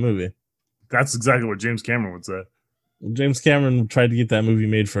bad of a movie. That's exactly what James Cameron would say. James Cameron tried to get that movie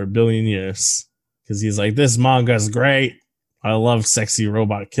made for 1 billion years because he's like, this manga's great. I love sexy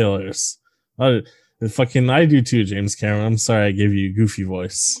robot killers. I do too, James Cameron. I'm sorry I gave you a goofy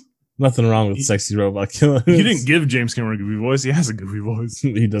voice. Nothing wrong with sexy robot killers. You didn't give James Cameron a goofy voice. He has a goofy voice.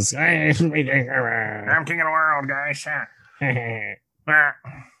 He does. I'm king of the world, guys. Hey,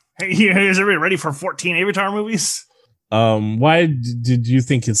 is everybody ready for 14 Avatar movies? Why did you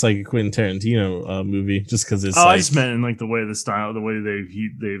think it's like a Quentin Tarantino movie? Just because it's I just meant in like the way the way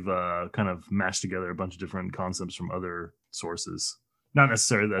they've kind of mashed together a bunch of different concepts from other sources. Not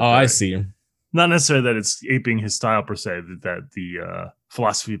necessarily that. I see. Not necessarily that it's aping his style per se. That the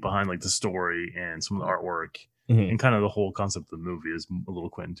philosophy behind like the story and some of the artwork and kind of the whole concept of the movie is a little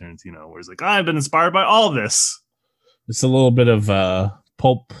Quentin Tarantino, where he's like, I've been inspired by all of this. It's a little bit of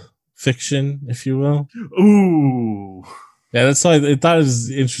pulp fiction, if you will. Ooh. Yeah, that's why I thought it was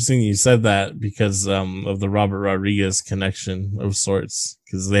interesting you said that, because of the Robert Rodriguez connection of sorts,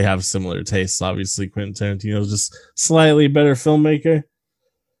 because they have similar tastes. Obviously, Quentin Tarantino is just slightly better filmmaker.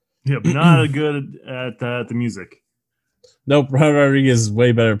 Yeah, but not good at the music. Nope, Robert Rodriguez is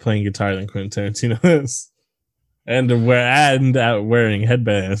way better playing guitar than Quentin Tarantino is. And at wearing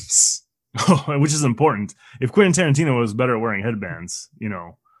headbands. Which is important. If Quentin Tarantino was better at wearing headbands, he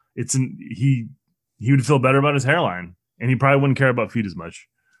would feel better about his hairline, and he probably wouldn't care about feet as much.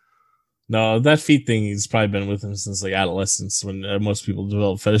 No, that feet thing he's probably been with him since like adolescence, when most people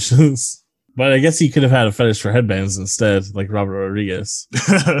develop fetishes. But I guess he could have had a fetish for headbands instead, like Robert Rodriguez.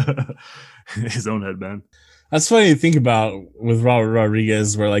 His own headband. That's funny to think about with Robert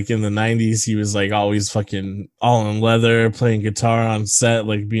Rodriguez, where like in the 90s, he was like always fucking all in leather, playing guitar on set,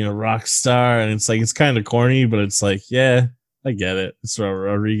 like being a rock star. And it's like, it's kind of corny, but it's like, yeah, I get it. It's Robert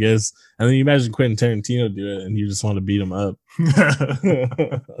Rodriguez. And then you imagine Quentin Tarantino do it and you just want to beat him up.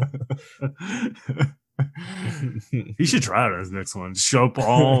 He should try it on his next one. Show up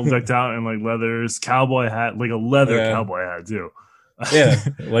all decked out in like leathers, cowboy hat, like a leather cowboy hat too. Yeah,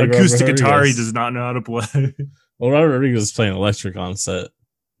 like acoustic guitar he does not know how to play. Well, Robert Rodriguez is playing electric on set.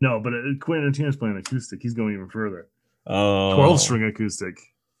 No, but Quentin Tarantino's playing acoustic. He's going even further. Oh, 12-string acoustic.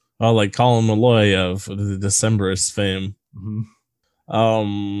 Oh, like Colin Malloy of the Decemberist fame.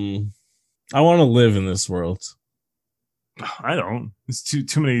 Mm-hmm. I want to live in this world. I don't. There's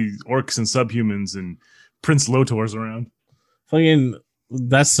too many orcs and subhumans and Prince Lotor's around. Fucking,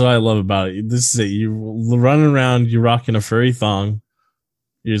 that's what I love about it. This is it. You run around, you're rocking a furry thong,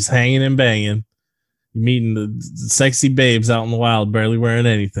 you're just hanging and banging, you're meeting the sexy babes out in the wild, barely wearing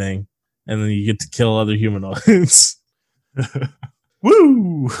anything, and then you get to kill other humanoids.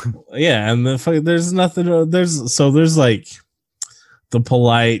 Woo! Yeah, and there's nothing. There's like the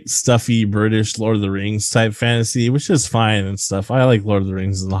polite, stuffy British Lord of the Rings type fantasy, which is fine and stuff. I like Lord of the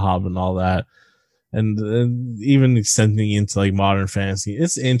Rings and The Hobbit and all that. And even extending into like modern fantasy,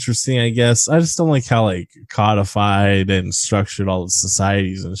 it's interesting, I guess. I just don't like how like codified and structured all the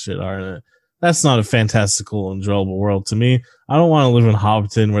societies and shit are in it. That's not a fantastical, enjoyable world to me. I don't want to live in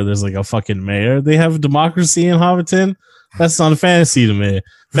Hobbiton where there's like a fucking mayor. They have democracy in Hobbiton. That's not a fantasy to me.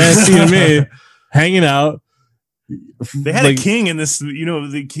 Fantasy to me, hanging out. They had a king in this.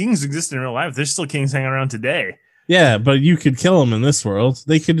 The kings exist in real life. There's still kings hanging around today. Yeah, but you could kill them in this world.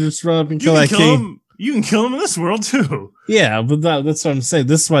 They could just run up and kill that king. You can kill them in this world too. Yeah, but that's what I'm saying.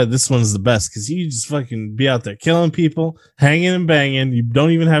 This is why this one's the best, because you just fucking be out there killing people, hanging and banging. You don't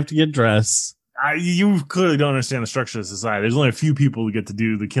even have to get dressed. You clearly don't understand the structure of society. There's only a few people who get to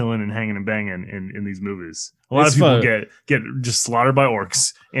do the killing and hanging and banging in these movies. A lot of people get just slaughtered by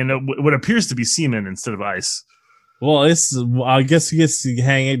orcs and what appears to be semen instead of ice. Well, I guess who gets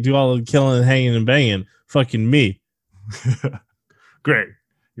to do all the killing and hanging and banging? Fucking me. Great.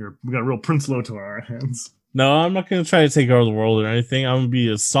 We got a real Prince Loto on our hands. No, I'm not going to try to take over the world or anything. I'm going to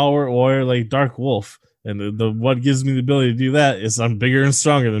be a stalwart warrior like Dark Wolf. And what gives me the ability to do that is I'm bigger and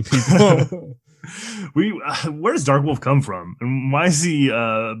stronger than people. Where does Dark Wolf come from? And why has he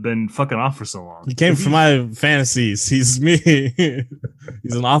been fucking off for so long? He came from my fantasies. He's me.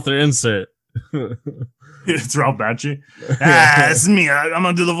 He's an author insert. It's Ralph Bakshi. It's me. I'm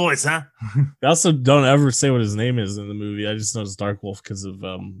gonna do the voice, huh? They also don't ever say what his name is in the movie. I just know it's Dark Wolf because of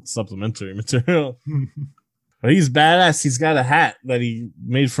supplementary material. But he's badass. He's got a hat that he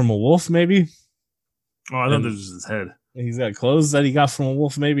made from a wolf, maybe. Oh, I thought this was his head. He's got clothes that he got from a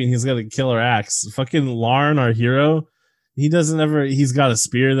wolf, maybe, and he's got a killer axe. Fucking Larn, our hero, he's got a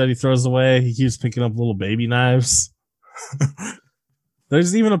spear that he throws away. He keeps picking up little baby knives.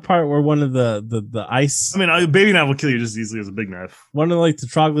 There's even a part where one of the ice. I mean, a baby knife will kill you just as easily as a big knife. One of like the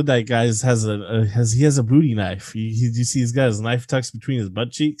troglodyte guys has a booty knife. You see he's got his knife tucked between his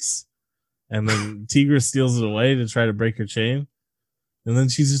butt cheeks, and then Teegra steals it away to try to break her chain, and then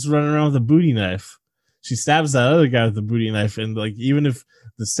she's just running around with a booty knife. She stabs that other guy with the booty knife, and like even if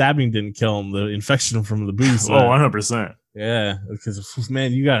the stabbing didn't kill him, the infection from the booty. 100%. Yeah, because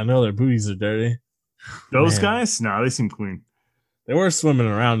man, you gotta know their booties are dirty. Those guys, nah, they seem clean. They were swimming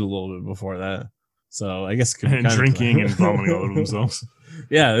around a little bit before that, so I guess and drinking and vomiting all over themselves.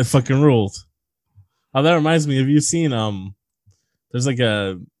 Yeah, it fucking ruled. Oh, that reminds me. Have you seen there's like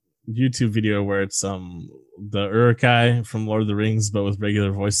a YouTube video where it's the Uruk-hai from Lord of the Rings, but with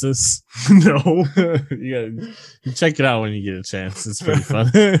regular voices. No, you check it out when you get a chance. It's pretty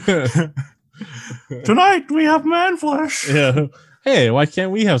fun. Tonight we have man flesh. Yeah. Hey, why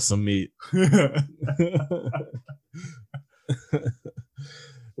can't we have some meat?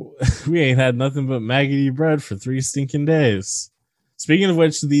 We ain't had nothing but maggoty bread for 3 stinking days. Speaking of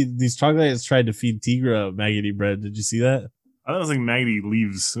which, these troglodytes tried to feed Teegra maggoty bread. Did you see that? I thought it was like maggoty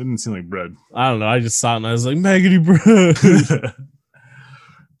leaves. It didn't seem like bread. I don't know. I just saw it and I was like, maggoty bread. She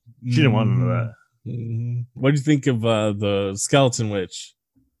didn't want none of that. What do you think of the skeleton witch?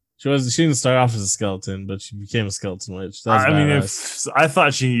 She didn't start off as a skeleton, but she became a skeleton witch. I mean, I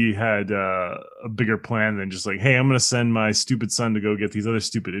thought she had a bigger plan than just like, hey, I'm going to send my stupid son to go get these other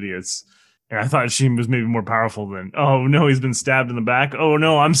stupid idiots. And I thought she was maybe more powerful than, oh no, he's been stabbed in the back. Oh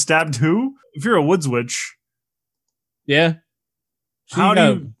no, I'm stabbed too? If you're a woods witch. Yeah. She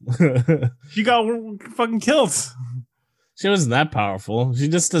got fucking killed. She wasn't that powerful. She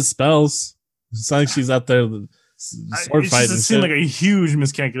just does spells. It's like she's out there sword fighting. It seemed like a huge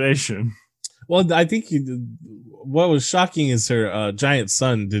miscalculation. Well, I think what was shocking is her giant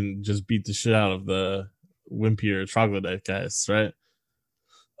son didn't just beat the shit out of the wimpier troglodyte guys, right?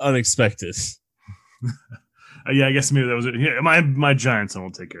 Unexpected. Yeah, I guess maybe that was it. Yeah, my giant son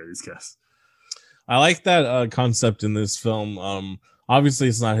will take care of these guys. I like that concept in this film. Obviously,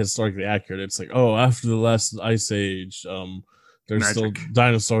 it's not historically accurate. It's like, oh, after the last ice age, there's still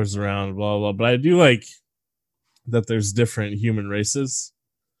dinosaurs around, blah, blah. But I do like that there's different human races.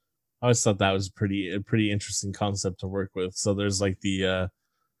 I always thought that was a pretty interesting concept to work with. So there's like the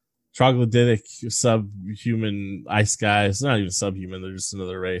troglodytic subhuman ice guys. Not even subhuman, they're just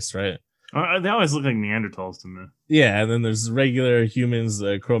another race, right? They always look like Neanderthals to me. Yeah, and then there's regular humans,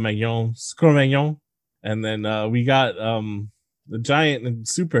 Cro-Magnons. And then we got the giant and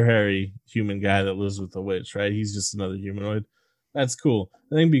super hairy human guy that lives with the witch, right? He's just another humanoid. That's cool.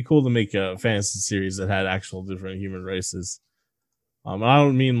 I think it'd be cool to make a fantasy series that had actual different human races. I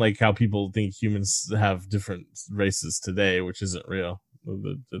don't mean like how people think humans have different races today, which isn't real.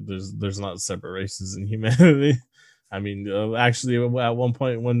 There's not separate races in humanity. I mean, actually, at one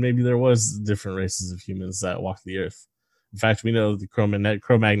point, when maybe there was different races of humans that walked the earth. In fact, we know the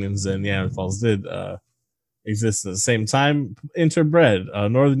Cro-Magnons and Neanderthals did exist at the same time,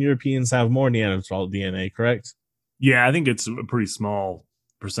 interbred. Northern Europeans have more Neanderthal DNA, correct? Yeah, I think it's a pretty small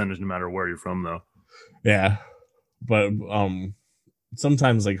percentage no matter where you're from, though. Yeah, but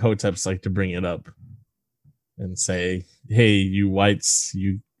sometimes like hoteps like to bring it up and say, hey, you whites,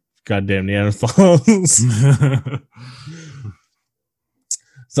 you goddamn Neanderthals.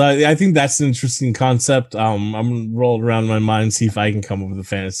 So I think that's an interesting concept. I'm gonna roll around in my mind, see if I can come up with a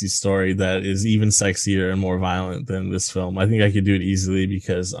fantasy story that is even sexier and more violent than this film. I think I could do it easily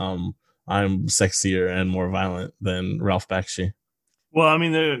because I'm sexier and more violent than Ralph Bakshi. Well, I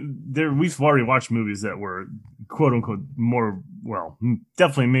mean, we've already watched movies that were quote unquote more, well,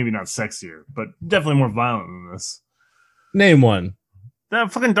 definitely maybe not sexier, but definitely more violent than this. Name one.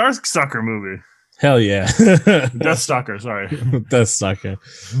 That fucking Darkstalker movie. Hell yeah. Deathstalker, sorry. Deathstalker.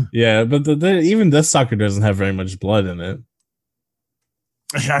 Yeah, but even Deathstalker doesn't have very much blood in it.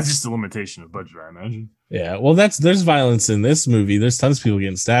 Yeah, it's just a limitation of budget, I imagine. Yeah, well, there's violence in this movie. There's tons of people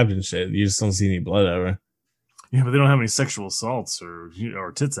getting stabbed and shit. You just don't see any blood ever. Yeah, but they don't have any sexual assaults or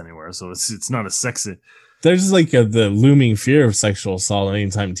tits anywhere, so it's not as sexy. There's like the looming fear of sexual assault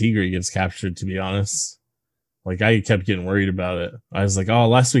anytime Teegra gets captured, to be honest. Like, I kept getting worried about it. I was like, oh,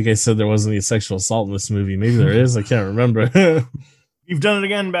 last week I said there wasn't any sexual assault in this movie. Maybe there is. I can't remember. You've done it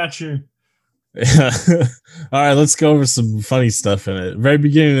again, Batcher. Yeah. All right, let's go over some funny stuff in it. Very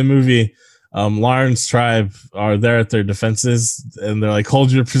beginning of the movie, Lauren's tribe are there at their defenses, and they're like,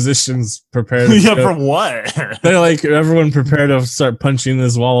 hold your positions, prepare to yeah, for what? They're like, everyone prepare to start punching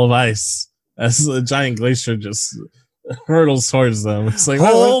this wall of ice as a giant glacier just hurtles towards them. It's like,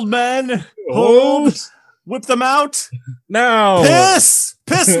 hold, man. Hold. Whip them out. No. Piss,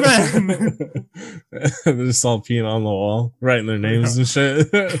 man. They're just all peeing on the wall, writing their names and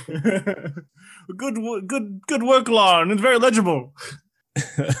shit. Good work, Lauren. It's very legible.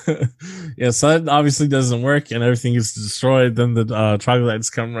 Yeah, so that obviously doesn't work, and everything is destroyed. Then the troglodytes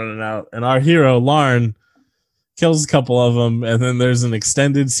come running out, and our hero Lauren kills a couple of them, and then there's an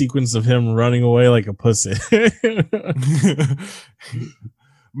extended sequence of him running away like a pussy.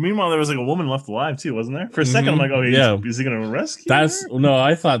 Meanwhile, there was like a woman left alive too, wasn't there? For a second, I'm like, oh, is he going to rescue her? No,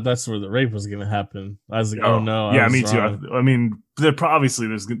 I thought that's where the rape was going to happen. I was like, oh no. Yeah, me too. I mean, obviously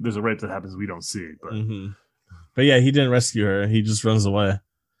there's a rape that happens we don't see, but but yeah, he didn't rescue her. He just runs away.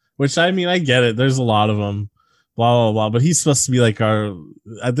 Which, I mean, I get it. There's a lot of them. Blah blah blah. But he's supposed to be like our.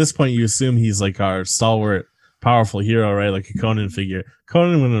 At this point, you assume he's like our stalwart, powerful hero, right? Like a Conan figure.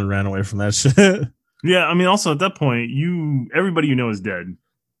 Conan wouldn't have ran away from that shit. Yeah, I mean, also at that point, everybody you know is dead.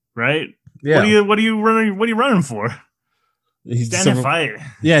 Right? Yeah. What are you running for? Stand and fight.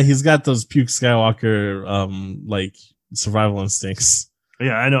 Yeah, he's got those Puke Skywalker like survival instincts.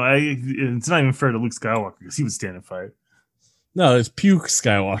 Yeah, I know. It's not even fair to Luke Skywalker because he would stand and fight. No, it's Puke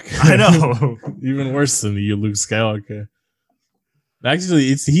Skywalker. I know. Even worse than you, Luke Skywalker. Actually,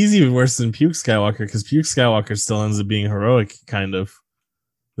 he's even worse than Puke Skywalker because Puke Skywalker still ends up being heroic, kind of.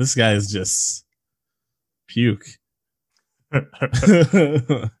 This guy is just puke.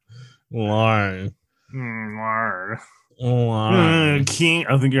 Lauren. King.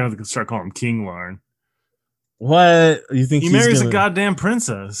 I think you're going to have to start calling him King Lauren. What? You think he marries a goddamn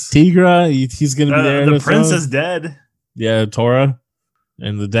princess? Teegra? He's going to be there? The prince is dead. Yeah, Tora.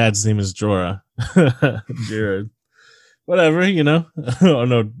 And the dad's name is Jorah. Jared. Whatever, you know. Oh,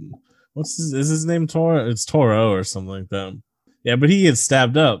 no. Is his name Tora? It's Toro or something like that. Yeah, but he gets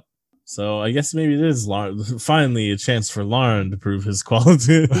stabbed up. So I guess maybe it is Lauren. Finally, a chance for Lauren to prove his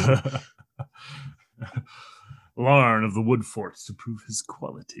quality. Lauren of the Wood Forts to prove his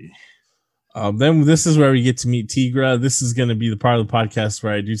quality. Then this is where we get to meet Teegra. This is going to be the part of the podcast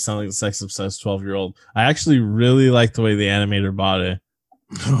where I do sound like a sex-obsessed 12-year-old. I actually really like the way they animate her body.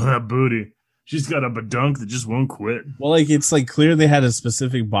 Oh, that booty. She's got a badunk that just won't quit. Well, like it's like clear they had a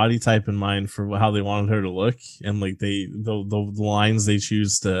specific body type in mind for how they wanted her to look, and like the lines they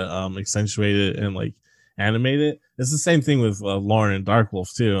choose to accentuate it and like animate it. It's the same thing with Lauren and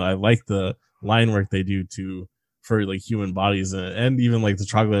Darkwolf too. I like the line work they do for like human bodies and even like the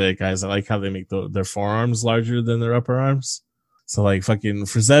troglodyte guys. I like how they make their forearms larger than their upper arms. So like fucking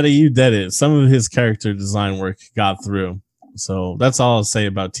Frazetta, you did it. Some of his character design work got through. So that's all I'll say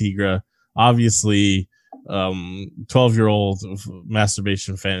about Teegra. Obviously, 12-year-old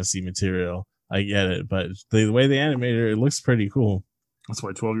masturbation fantasy material. I get it, but the way they animate her, it looks pretty cool. That's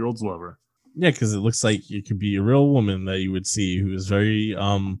why 12-year-olds love her. Yeah, because it looks like it could be a real woman that you would see who has very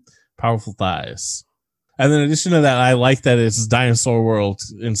powerful thighs. And then in addition to that, I like that it's dinosaur world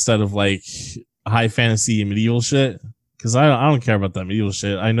instead of like high fantasy medieval shit. Because I don't care about that medieval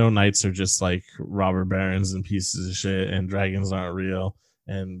shit. I know knights are just like robber barons and pieces of shit, and dragons aren't real.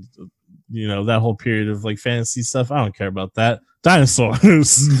 And, you know, that whole period of like fantasy stuff, I don't care about that.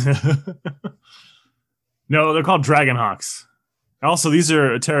 Dinosaurs. No, they're called dragonhawks. Also, these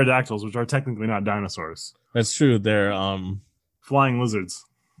are pterodactyls, which are technically not dinosaurs. That's true. They're Flying lizards.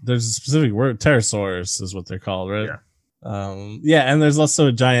 there's a specific word, pterosaurs is what they're called, right? Yeah. Yeah, and there's also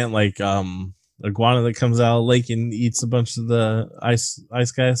a giant like iguana that comes out of the lake and eats a bunch of the ice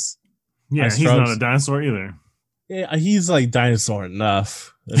guys. Yeah, ice he's frogs. not a dinosaur either. Yeah, he's like dinosaur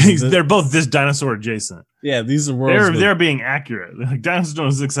enough. I mean, They're both this dinosaur adjacent. yeah, these are worlds. They're being accurate. Like, dinosaurs don't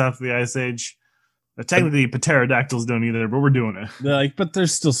exist after the Ice Age. Technically, pterodactyls don't either, but we're doing it. They're like, but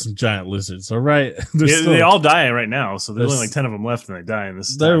there's still some giant lizards, all right? They all die right now, so there's only like 10 of them left, and they die in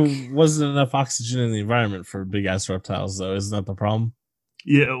this. There wasn't enough oxygen in the environment for big ass reptiles, though. Isn't that the problem?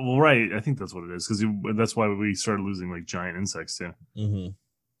 Yeah, well, right. I think that's what it is, because that's why we started losing like giant insects too. Mm-hmm.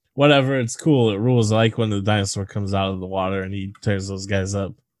 Whatever, it's cool. It rules. I like when the dinosaur comes out of the water and he tears those guys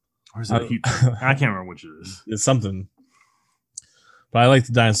up. Or is it heat? I can't remember which it is. It's something. But I like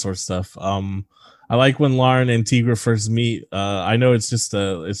the dinosaur stuff. I like when Lauren and Teegra first meet. I know it's just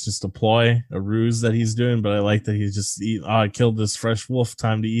a ploy, a ruse that he's doing, but I like that he's just I killed this fresh wolf,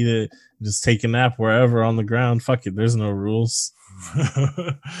 time to eat it. Just take a nap wherever on the ground. Fuck it, there's no rules.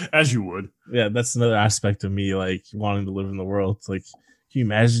 As you would. Yeah, that's another aspect of me, like wanting to live in the world. It's like, can you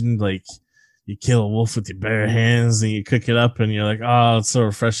imagine, like, you kill a wolf with your bare hands and you cook it up and you're like, oh, it's so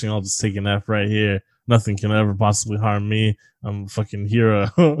refreshing. I'll just take a nap right here. Nothing can ever possibly harm me. I'm a fucking hero.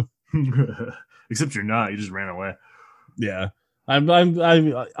 Except you're not. You just ran away. Yeah. I'm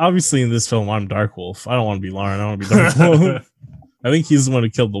obviously in this film, I'm Dark Wolf. I don't want to be Lauren. I want to be Dark Wolf. I think he's the one who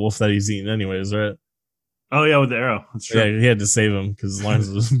killed the wolf that he's eating anyways, right? Oh, yeah, with the arrow. That's true. Yeah, he had to save him because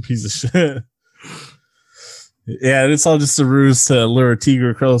Lauren's a piece of shit. Yeah, it's all just a ruse to lure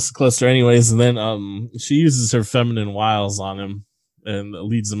Teegra closer anyways, and then she uses her feminine wiles on him and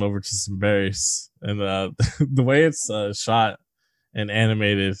leads him over to some berries. And the way it's shot and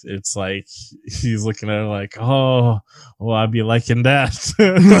animated, it's like he's looking at her like, oh, I'd be liking that.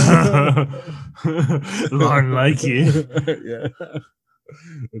 Lauren like you. Yeah.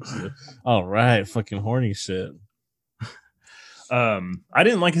 All right, fucking horny shit. I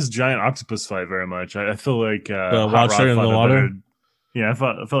didn't like his giant octopus fight very much. I feel like Watcher in the water. I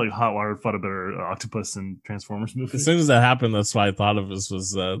felt like Hot Water fought a better octopus in Transformers movie. As soon as that happened, that's what I thought of was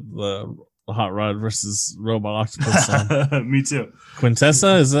the Hot Rod versus Robot Octopus song. Me too.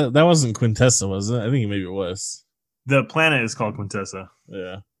 Quintessa? That wasn't Quintessa, was it? I think maybe it was. The planet is called Quintessa.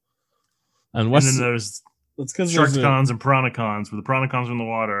 Yeah. And then there's That's because Sharkticons and Piranhacons, where the Piranhacons are in the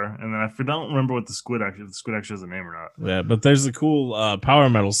water, and then I don't remember what the squid actually has a name or not. Yeah, but there's a cool power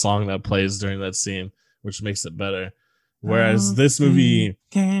metal song that plays during that scene, which makes it better. Whereas this movie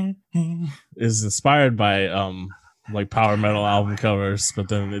is inspired by like power metal album covers, but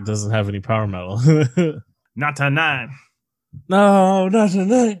then it doesn't have any power metal. Not tonight. No, not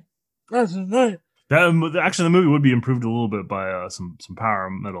tonight. Not tonight. Actually, the movie would be improved a little bit by some power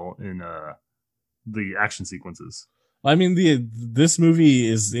metal in the action sequences. I mean, this movie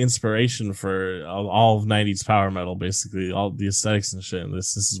is the inspiration for all of 90s power metal, basically all the aesthetics and shit. And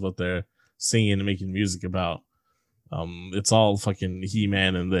this is what they're singing and making music about. It's all fucking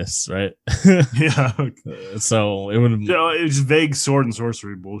He-Man and this, right? Yeah. So it would. It's vague sword and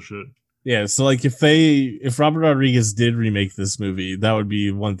sorcery bullshit. Yeah. So like, if Robert Rodriguez did remake this movie, that would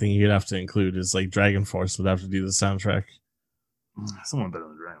be one thing he'd have to include is like Dragon Force would have to do the soundtrack. Someone better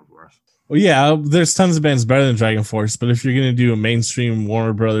than Dragon Force. Well, yeah, there's tons of bands better than Dragon Force, but if you're going to do a mainstream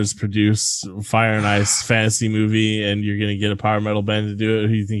Warner Brothers produced Fire and Ice fantasy movie and you're going to get a power metal band to do it, who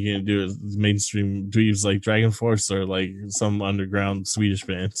do you think you're going to do it? Mainstream dweebs like Dragon Force or like some underground Swedish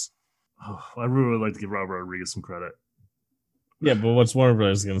bands? Oh, I really would like to give Robert Rodriguez some credit. Yeah, but what's Warner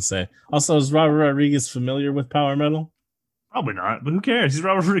Brothers going to say? Also, is Robert Rodriguez familiar with power metal? Probably not, but who cares? He's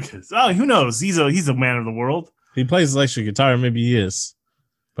Robert Rodriguez. Oh, who knows? He's a man of the world. He plays electric guitar, maybe he is.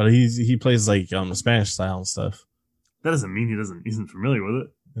 But he plays like Spanish style and stuff. That doesn't mean he isn't familiar with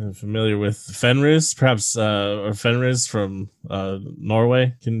it. Familiar with Fenris, perhaps, or Fenris from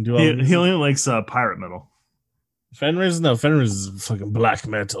Norway can do all. He only likes pirate metal. Fenris? No, Fenris is fucking black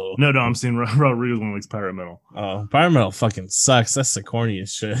metal. No, I'm saying Rodriguez only likes pirate metal. Oh, pirate metal fucking sucks. That's the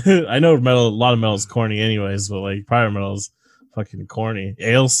corniest shit. I know a lot of metal is corny anyways, but like pirate metal is fucking corny.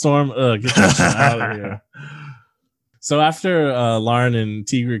 Ailstorm? Get that shit out of here. So after Lauren and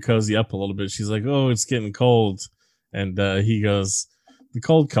Teegra cozy up a little bit, she's like, oh, it's getting cold. And he goes, the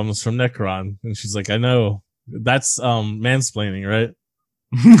cold comes from Necron. And she's like, I know. That's mansplaining, right?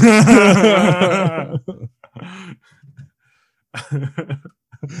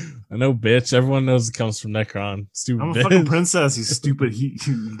 I know, bitch. Everyone knows it comes from Necron. Stupid I'm a bitch. fucking princess, you stupid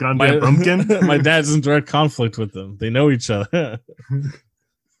goddamn bumpkin. My dad's in direct conflict with them. They know each other.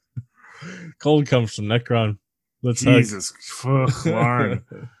 Cold comes from Necron. Let's Jesus, fuck, Lauren.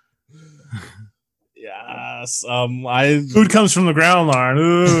 Yes. Food comes from the ground, Lauren.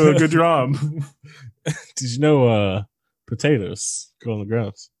 Ooh, good job. Did you know potatoes go on the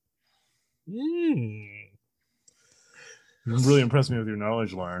ground? Mm. You really impressed me with your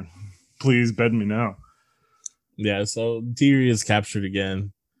knowledge, Lauren. Please bed me now. Yeah, so Teegra is captured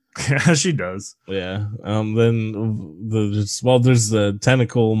again. Yeah, she does. Yeah. Then there's the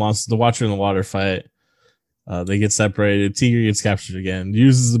tentacle monster, the Watcher in the Water fight. They get separated. Teegra gets captured again.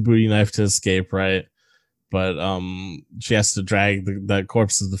 Uses the booty knife to escape, right? But she has to drag that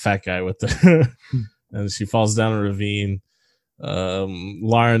corpse of the fat guy with her, and she falls down a ravine.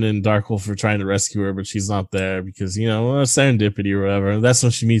 Lauren and Darkwolf are trying to rescue her, but she's not there because, serendipity or whatever. That's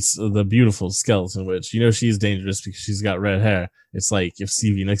when she meets the beautiful skeleton witch. She's dangerous because she's got red hair. It's like if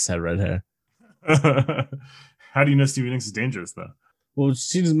Stevie Nicks had red hair. How do you know Stevie Nicks is dangerous, though? Well,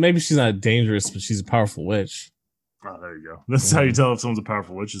 maybe she's not dangerous, but she's a powerful witch. Oh, there you go. That's how you tell if someone's a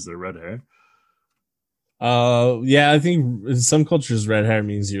powerful witch, is their red hair. Yeah, I think in some cultures red hair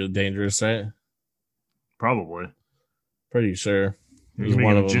means you're dangerous, right? Probably. Pretty sure. You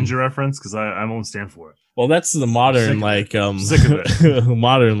making a ginger reference? Because I won't stand for it. Well, that's the modern, sick of it.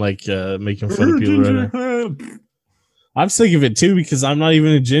 Modern, making fun of people. I'm sick of it too because I'm not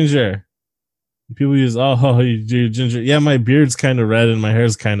even a ginger. People use, you're ginger. Yeah, my beard's kind of red and my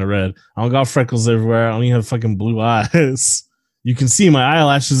hair's kind of red. I don't got freckles everywhere. I don't even have fucking blue eyes. You can see my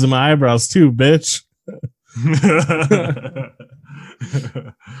eyelashes and my eyebrows too, bitch.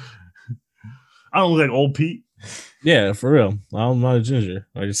 I don't look like old Pete. Yeah, for real. I'm not a ginger.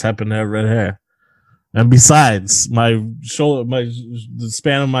 I just happen to have red hair. And besides, the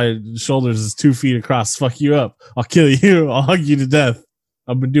span of my shoulders is 2 feet across. Fuck you up. I'll kill you. I'll hug you to death.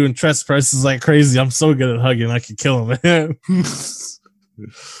 I've been doing chest presses like crazy. I'm so good at hugging. I can kill him, man.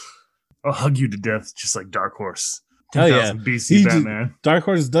 I'll hug you to death, just like Dark Horse. Hell yeah. BC Batman. Dark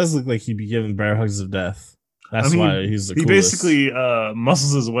Horse does look like he'd be giving bear hugs of death. That's why he's the coolest. He basically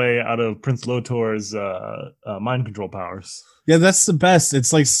muscles his way out of Prince Lotor's mind control powers. Yeah, that's the best.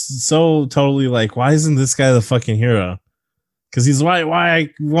 It's like so totally like, why isn't this guy the fucking hero? Because he's like, why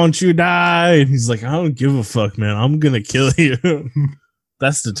won't you die? And he's like, I don't give a fuck, man. I'm gonna kill you.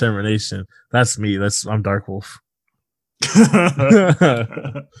 That's determination. That's me. I'm Darkwolf.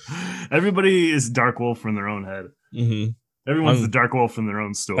 Everybody is Darkwolf in their own head. Mm-hmm. Everyone's the Darkwolf in their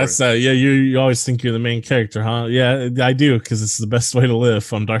own story. That's yeah. You always think you're the main character, huh? Yeah, I do because it's the best way to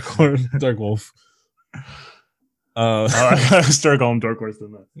live. I'm Darkwolf. I start calling him Dark Horse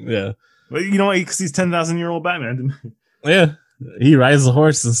than that. Yeah, but you know what? Because he's 10,000-year-old Batman. Yeah, he rides a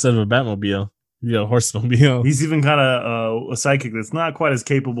horse instead of a Batmobile. You got a horsemobile. He's even kind of a psychic that's not quite as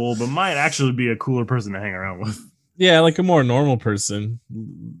capable, but might actually be a cooler person to hang around with. Yeah, like a more normal person,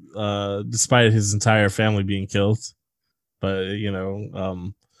 despite his entire family being killed. But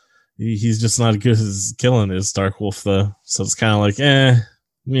he's just not as good as killing is Darkwolf though. So it's kind of like,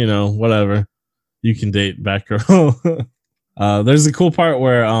 whatever. You can date Batgirl. There's a cool part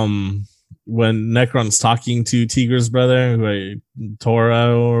where when Necron's talking to Teegra's brother,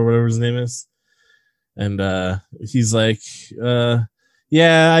 Tora or whatever his name is, and he's like,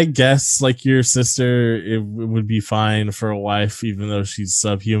 yeah, I guess like your sister, it would be fine for a wife, even though she's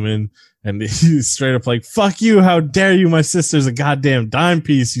subhuman. And he's straight up like, fuck you, how dare you, my sister's a goddamn dime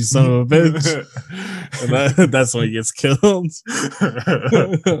piece, you son of a bitch. And that's when he gets killed.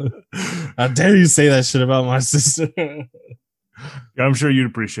 How dare you say that shit about my sister? Yeah, I'm sure you'd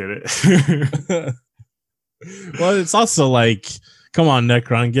appreciate it. Well, it's also like, come on,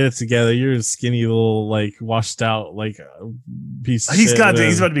 Necron, get it together. You're a skinny little, washed out, piece of shit.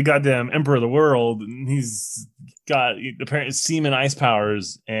 He's about to be goddamn emperor of the world. And he's got apparently semen ice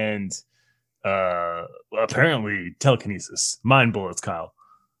powers and apparently telekinesis. Mind bullets, Kyle.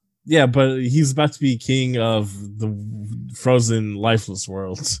 Yeah, but he's about to be king of the frozen, lifeless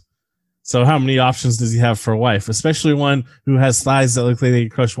world. So how many options does he have for a wife? Especially one who has thighs that look like they can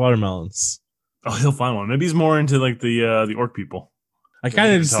crush watermelons. Oh, he'll find one. Maybe he's more into the orc people. I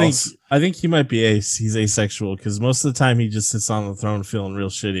kind of just think he might be he's asexual because most of the time he just sits on the throne feeling real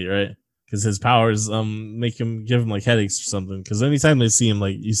shitty, right? Because his powers give him headaches or something. Because anytime they see him,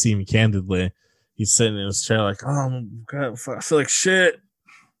 you see him candidly, he's sitting in his chair like, oh god, I feel like shit.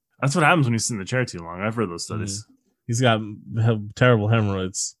 That's what happens when you sit in the chair too long. I've read those studies. He's got terrible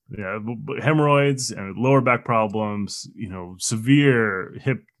hemorrhoids. Yeah, hemorrhoids and lower back problems. Severe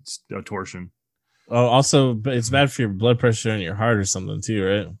hip torsion. Oh, also, but it's bad for your blood pressure and your heart or something too,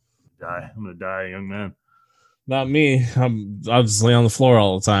 right? I'm gonna die, young man. Not me. I'll just lay on the floor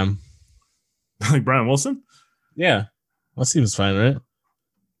all the time. Like Brian Wilson. Yeah, that seems fine, right?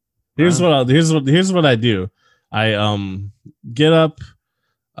 Here's what I do. I get up,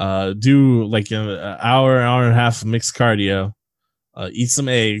 do like an hour and a half of mixed cardio, eat some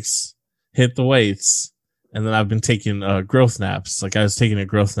eggs, hit the weights, and then I've been taking growth naps. Like I was taking a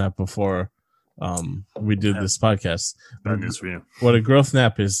growth nap before we did this podcast. Bad news for you. What a growth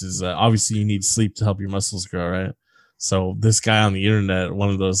nap is obviously you need sleep to help your muscles grow, right? So this guy on the internet, one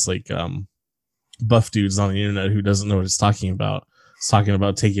of those like buff dudes on the internet who doesn't know what he's talking about, is talking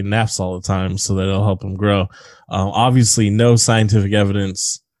about taking naps all the time so that it'll help him grow. Obviously, no scientific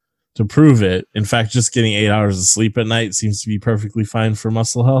evidence to prove it. In fact, just getting 8 hours of sleep at night seems to be perfectly fine for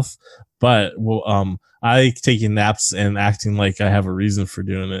muscle health. But I like taking naps and acting like I have a reason for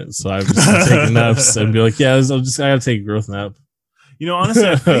doing it. So I've just been taking naps and be like, yeah, I gotta take a growth nap. You know, honestly,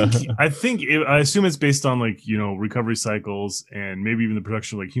 I assume it's based on like, you know, recovery cycles and maybe even the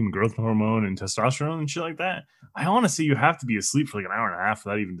production of like human growth hormone and testosterone and shit like that. I honestly, you have to be asleep for like an hour and a half for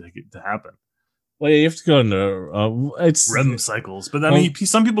that even to happen. Well, yeah, you have to go into it's REM cycles, but I mean,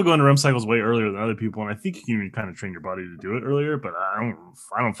 some people go into REM cycles way earlier than other people, and I think you can even kind of train your body to do it earlier. But I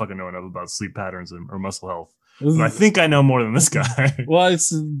don't fucking know enough about sleep patterns or muscle health. But I think I know more than this guy. Well,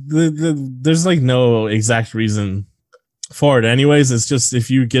 it's there's like no exact reason for it. Anyways, it's just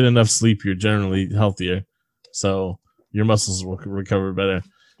if you get enough sleep, you're generally healthier, so your muscles will recover better,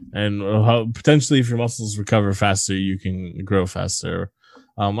 and potentially if your muscles recover faster, you can grow faster.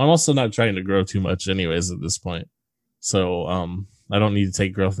 I'm also not trying to grow too much anyways at this point. So I don't need to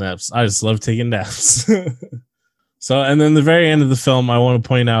take growth naps. I just love taking naps. So, and then the very end of the film, I want to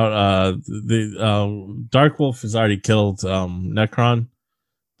point out the Dark Wolf has already killed Necron,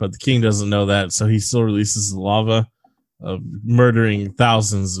 but the king doesn't know that. So he still releases the lava, murdering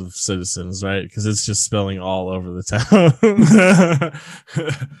thousands of citizens, right? Because it's just spilling all over the town.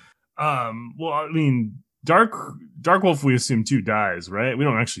 Well, I mean, Dark Wolf, we assume too dies, right? We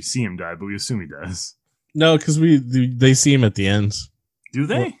don't actually see him die, but we assume he does. No, because they see him at the end. Do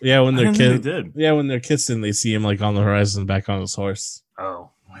they? Well, yeah, when they're they did. Yeah, when they're kissing, they see him like on the horizon, back on his horse.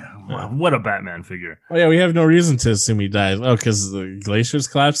 Oh, wow. What a Batman figure! Oh yeah, we have no reason to assume he dies. Oh, because the glacier's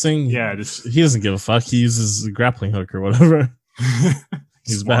collapsing. Yeah, he doesn't give a fuck. He uses a grappling hook or whatever.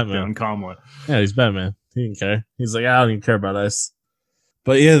 He's Batman. Calmly. Yeah, he's Batman. He didn't care. He's like, I don't even care about ice.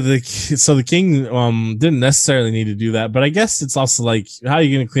 But yeah, the king didn't necessarily need to do that, but I guess it's also like, how are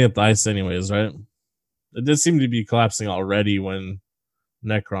you going to clean up the ice anyways, right? It did seem to be collapsing already when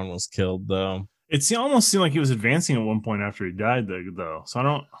Necron was killed, though. It almost seemed like he was advancing at one point after he died, though. So I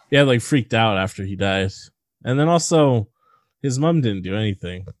don't. Yeah, like freaked out after he died, and then also his mom didn't do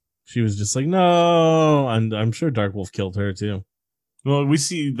anything. She was just like, no, and I'm sure Dark Wolf killed her too. Well, we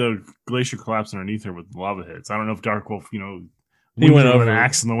see the glacier collapse underneath her with lava hits. I don't know if Dark Wolf, he went over an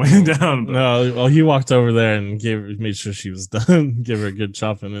axe on the way down. But. No, well, he walked over there and made sure she was done. Give her a good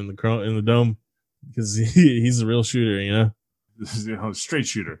chopping in the dome, because he's a real shooter, straight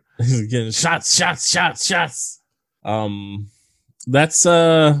shooter. He's getting shots. That's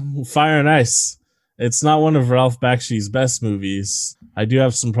Fire and Ice. It's not one of Ralph Bakshi's best movies. I do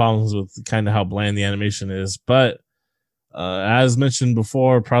have some problems with kind of how bland the animation is, but as mentioned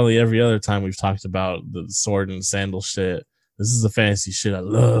before, probably every other time we've talked about the sword and sandal shit, this is the fantasy shit I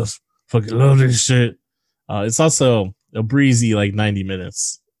love. Fucking love this shit. It's also a breezy like 90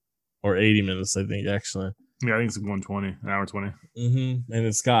 minutes or 80 minutes, I think, actually. Yeah, I think it's 120, an hour 20. Mm-hmm. And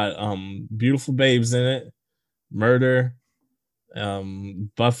it's got beautiful babes in it, murder,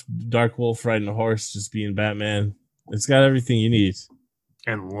 buff Dark Wolf riding a horse, just being Batman. It's got everything you need.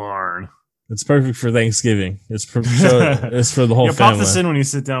 And Larn. It's perfect for Thanksgiving. It's for the whole family. Pop this in when you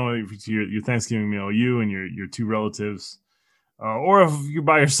sit down with your Thanksgiving meal, you and your two relatives. Or if you're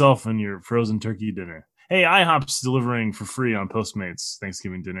by yourself and your frozen turkey dinner. Hey, IHOP's delivering for free on Postmates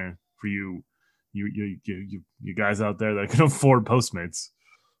Thanksgiving dinner for you guys out there that can afford Postmates.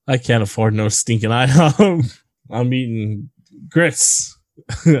 I can't afford no stinking IHOP. I'm eating grits.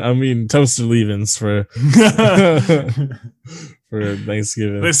 I'm eating toaster leavings for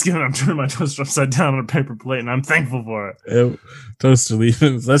Thanksgiving. I'm turning my toaster upside down on a paper plate, and I'm thankful for it. Yep. Toaster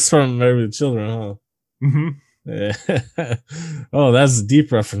leavings. That's from Married with Children, huh? Mm-hmm. Yeah. Oh, that's a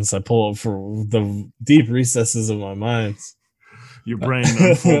deep reference I pull up for the deep recesses of my mind. Your brain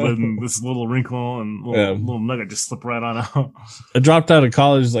unfolded and this little wrinkle and little nugget just slipped right on out. I dropped out of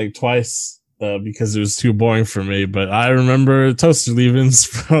college like twice because it was too boring for me, but I remember toaster leavings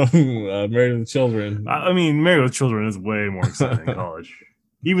from Married with Children. I mean, Married with Children is way more exciting than college.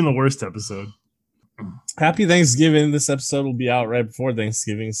 Even the worst episode. Happy Thanksgiving. This episode will be out right before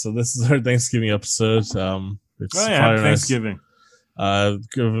Thanksgiving, so this is our Thanksgiving episode. It's Happy Thanksgiving.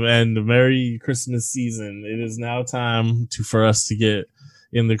 And a Merry Christmas season. It is now time for us to get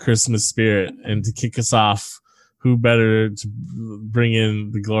in the Christmas spirit, and to kick us off, who better to bring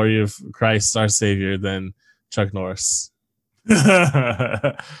in the glory of Christ our Savior than Chuck Norris?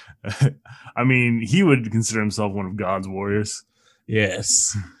 I mean, he would consider himself one of God's warriors.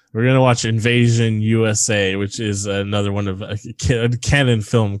 Yes. We're going to watch Invasion USA, which is another one of a canon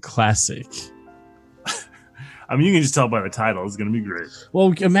film classic. I mean, you can just tell by the title. It's going to be great.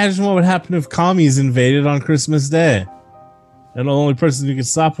 Well, imagine what would happen if commies invaded on Christmas Day. And the only person who could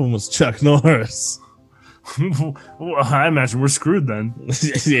stop them was Chuck Norris. Well, I imagine we're screwed then.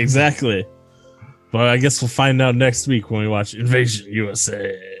 Exactly. But I guess we'll find out next week when we watch Invasion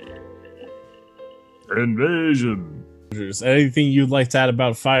USA. Invasion. Anything you'd like to add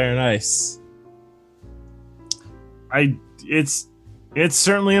about Fire and Ice? It's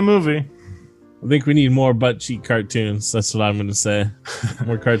certainly a movie. I think we need more butt cheek cartoons. That's what I'm going to say.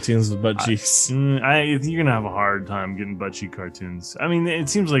 More cartoons with butt cheeks. You're going to have a hard time getting butt cheek cartoons. I mean, it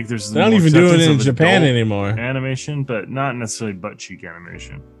seems like there's... They don't even do it in Japan anymore. Animation, but not necessarily butt cheek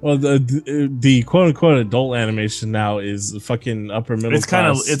animation. Well, the quote-unquote adult animation now is fucking upper middle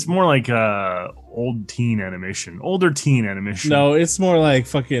class. It's more like old teen animation. Older teen animation. No, it's more like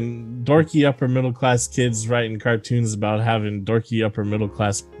fucking dorky upper middle class kids writing cartoons about having dorky upper middle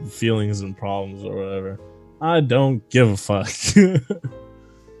class feelings and problems or whatever. I don't give a fuck.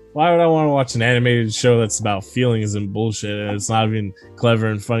 Why would I want to watch an animated show that's about feelings and bullshit and it's not even clever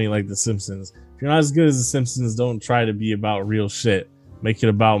and funny like The Simpsons? If you're not as good as The Simpsons, don't try to be about real shit. Make it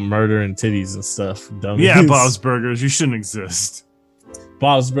about murder and titties and stuff. Dummies. Yeah, Bob's Burgers. You shouldn't exist.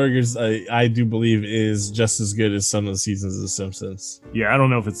 Bob's Burgers, I do believe, is just as good as some of the seasons of The Simpsons. Yeah, I don't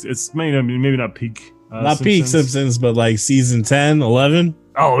know if it's maybe not peak. Not Simpsons. Peak Simpsons, but like season 10, 11.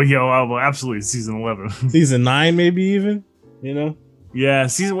 Oh, well, absolutely, season 11. Season 9, maybe even. You know. Yeah,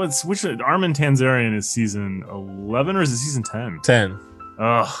 which Armin Tanzarian is season 11 or is it season 10? 10.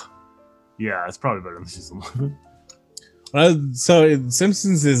 Ugh. Yeah, it's probably better than season 11. So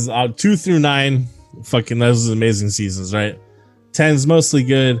Simpsons is 2 through 9. Fucking those are amazing seasons, right? 10's mostly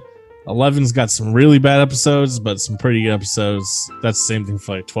good. 11's got some really bad episodes, but some pretty good episodes. That's the same thing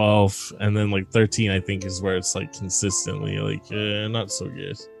for like 12, and then like 13, I think, is where it's like consistently like not so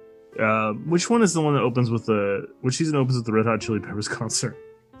good. Which one is the one that opens with which season opens with the Red Hot Chili Peppers concert?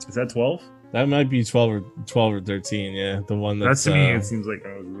 Is that 12? That might be 12 or 13. Yeah, the one that's to me. It seems like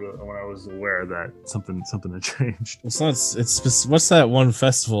when I was aware that something had changed. It's not. It's what's that one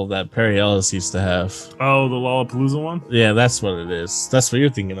festival that Perry Ellis used to have? Oh, the Lollapalooza one. Yeah, that's what it is. That's what you're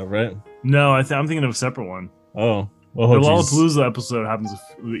thinking of, right? No, I'm thinking of a separate one. Oh, well, the Lollapalooza episode happens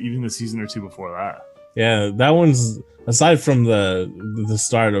even the season or two before that. Yeah, that one's aside from the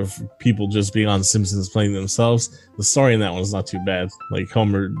start of people just being on Simpsons playing themselves. The story in that one's not too bad. Like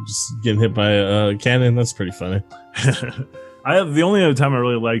Homer just getting hit by a cannon. That's pretty funny. The only other time I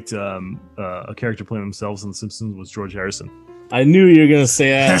really liked a character playing themselves in The Simpsons was George Harrison. I knew you were gonna say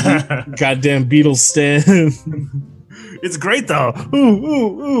that. Goddamn Beatles stan. It's great though.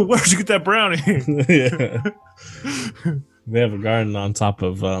 Ooh! Where'd you get that brownie? Yeah. They have a garden on top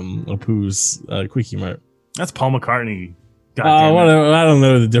of Apu's Quickie Mart. That's Paul McCartney. Whatever. I don't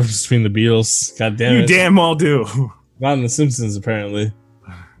know the difference between the Beatles. God damn it. You damn well do. Not in The Simpsons, apparently.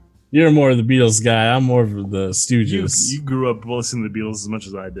 You're more of the Beatles guy. I'm more of the Stooges. You grew up listening to the Beatles as much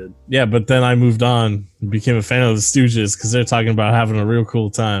as I did. Yeah, but then I moved on and became a fan of the Stooges because they're talking about having a real cool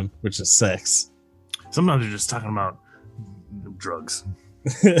time, which is sex. Sometimes they're just talking about drugs.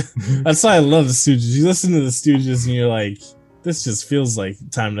 That's why I love the Stooges. You listen to the Stooges and you're like, this just feels like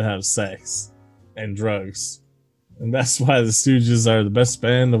time to have sex and drugs. And that's why the Stooges are the best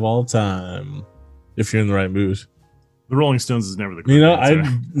band of all time. If you're in the right mood. The Rolling Stones is never the correct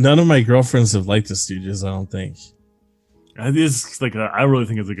answer. None of my girlfriends have liked the Stooges, I don't think. It's like I really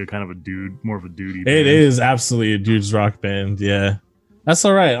think it's like a kind of a dude, more of a dude. It is absolutely a dude's rock band, yeah. That's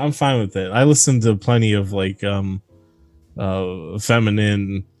all right. I'm fine with it. I listen to plenty of like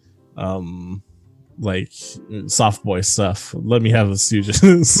feminine like soft boy stuff. Let me have the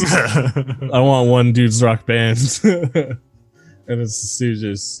Stooges. I want one dude's rock band. And it's the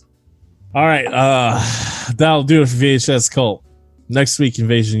Stooges. All right, that'll do it for VHS Cult. Next week,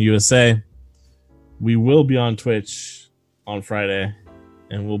 Invasion USA. We will be on Twitch on Friday,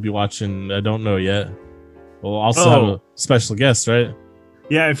 and we'll be watching. I don't know yet. We'll also have a special guest, right?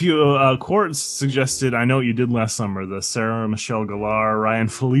 Yeah, if you Court suggested, I know what you did last summer. The Sarah Michelle Gellar, Ryan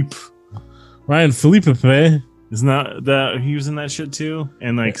Philippe. Isn't that he was in that shit too?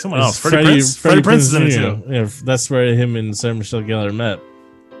 And like someone else, Freddie Prinze is in it too. Yeah, that's where him and Sarah Michelle Gellar met.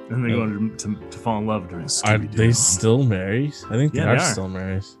 And they go to fall in love during Are they still married? I think they are still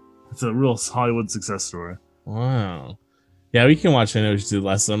married. It's a real Hollywood success story. Wow. Yeah, we can watch I Know What You Did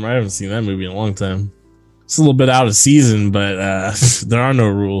Last Summer. I haven't seen that movie in a long time. It's a little bit out of season, but there are no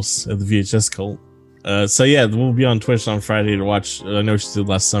rules at the VHS cult. So yeah, we'll be on Twitch on Friday to watch I Know What You Did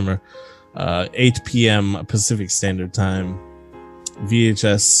Last Summer. 8 p.m. Pacific Standard Time.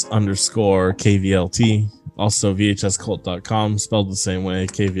 VHS_KVLT. Also VHScult.com, spelled the same way,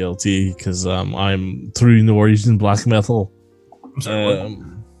 KVLT, because I'm through Norwegian black metal.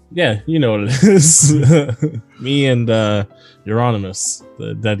 Yeah, you know what it is. Me and Euronymous,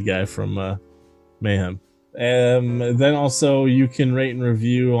 the dead guy from Mayhem. Then also you can rate and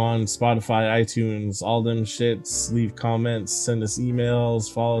review on Spotify, iTunes, all them shits. Leave comments, send us emails,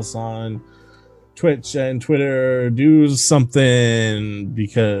 follow us on Twitch and Twitter. Do something,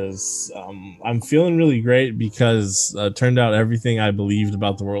 because I'm feeling really great, because turned out everything I believed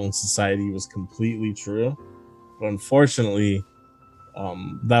about the world and society was completely true. But unfortunately,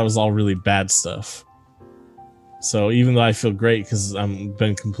 that was all really bad stuff. So even though I feel great because I'm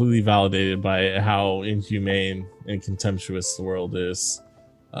been completely validated by how inhumane and contemptuous the world is.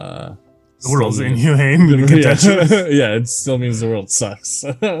 The world's inhumane and contemptuous. Yeah, it still means the world sucks.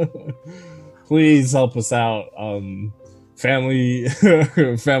 Please help us out. Family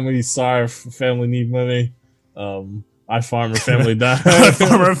starve, family need money. I farm, or family die. I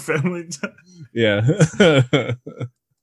farm, or family die. Yeah.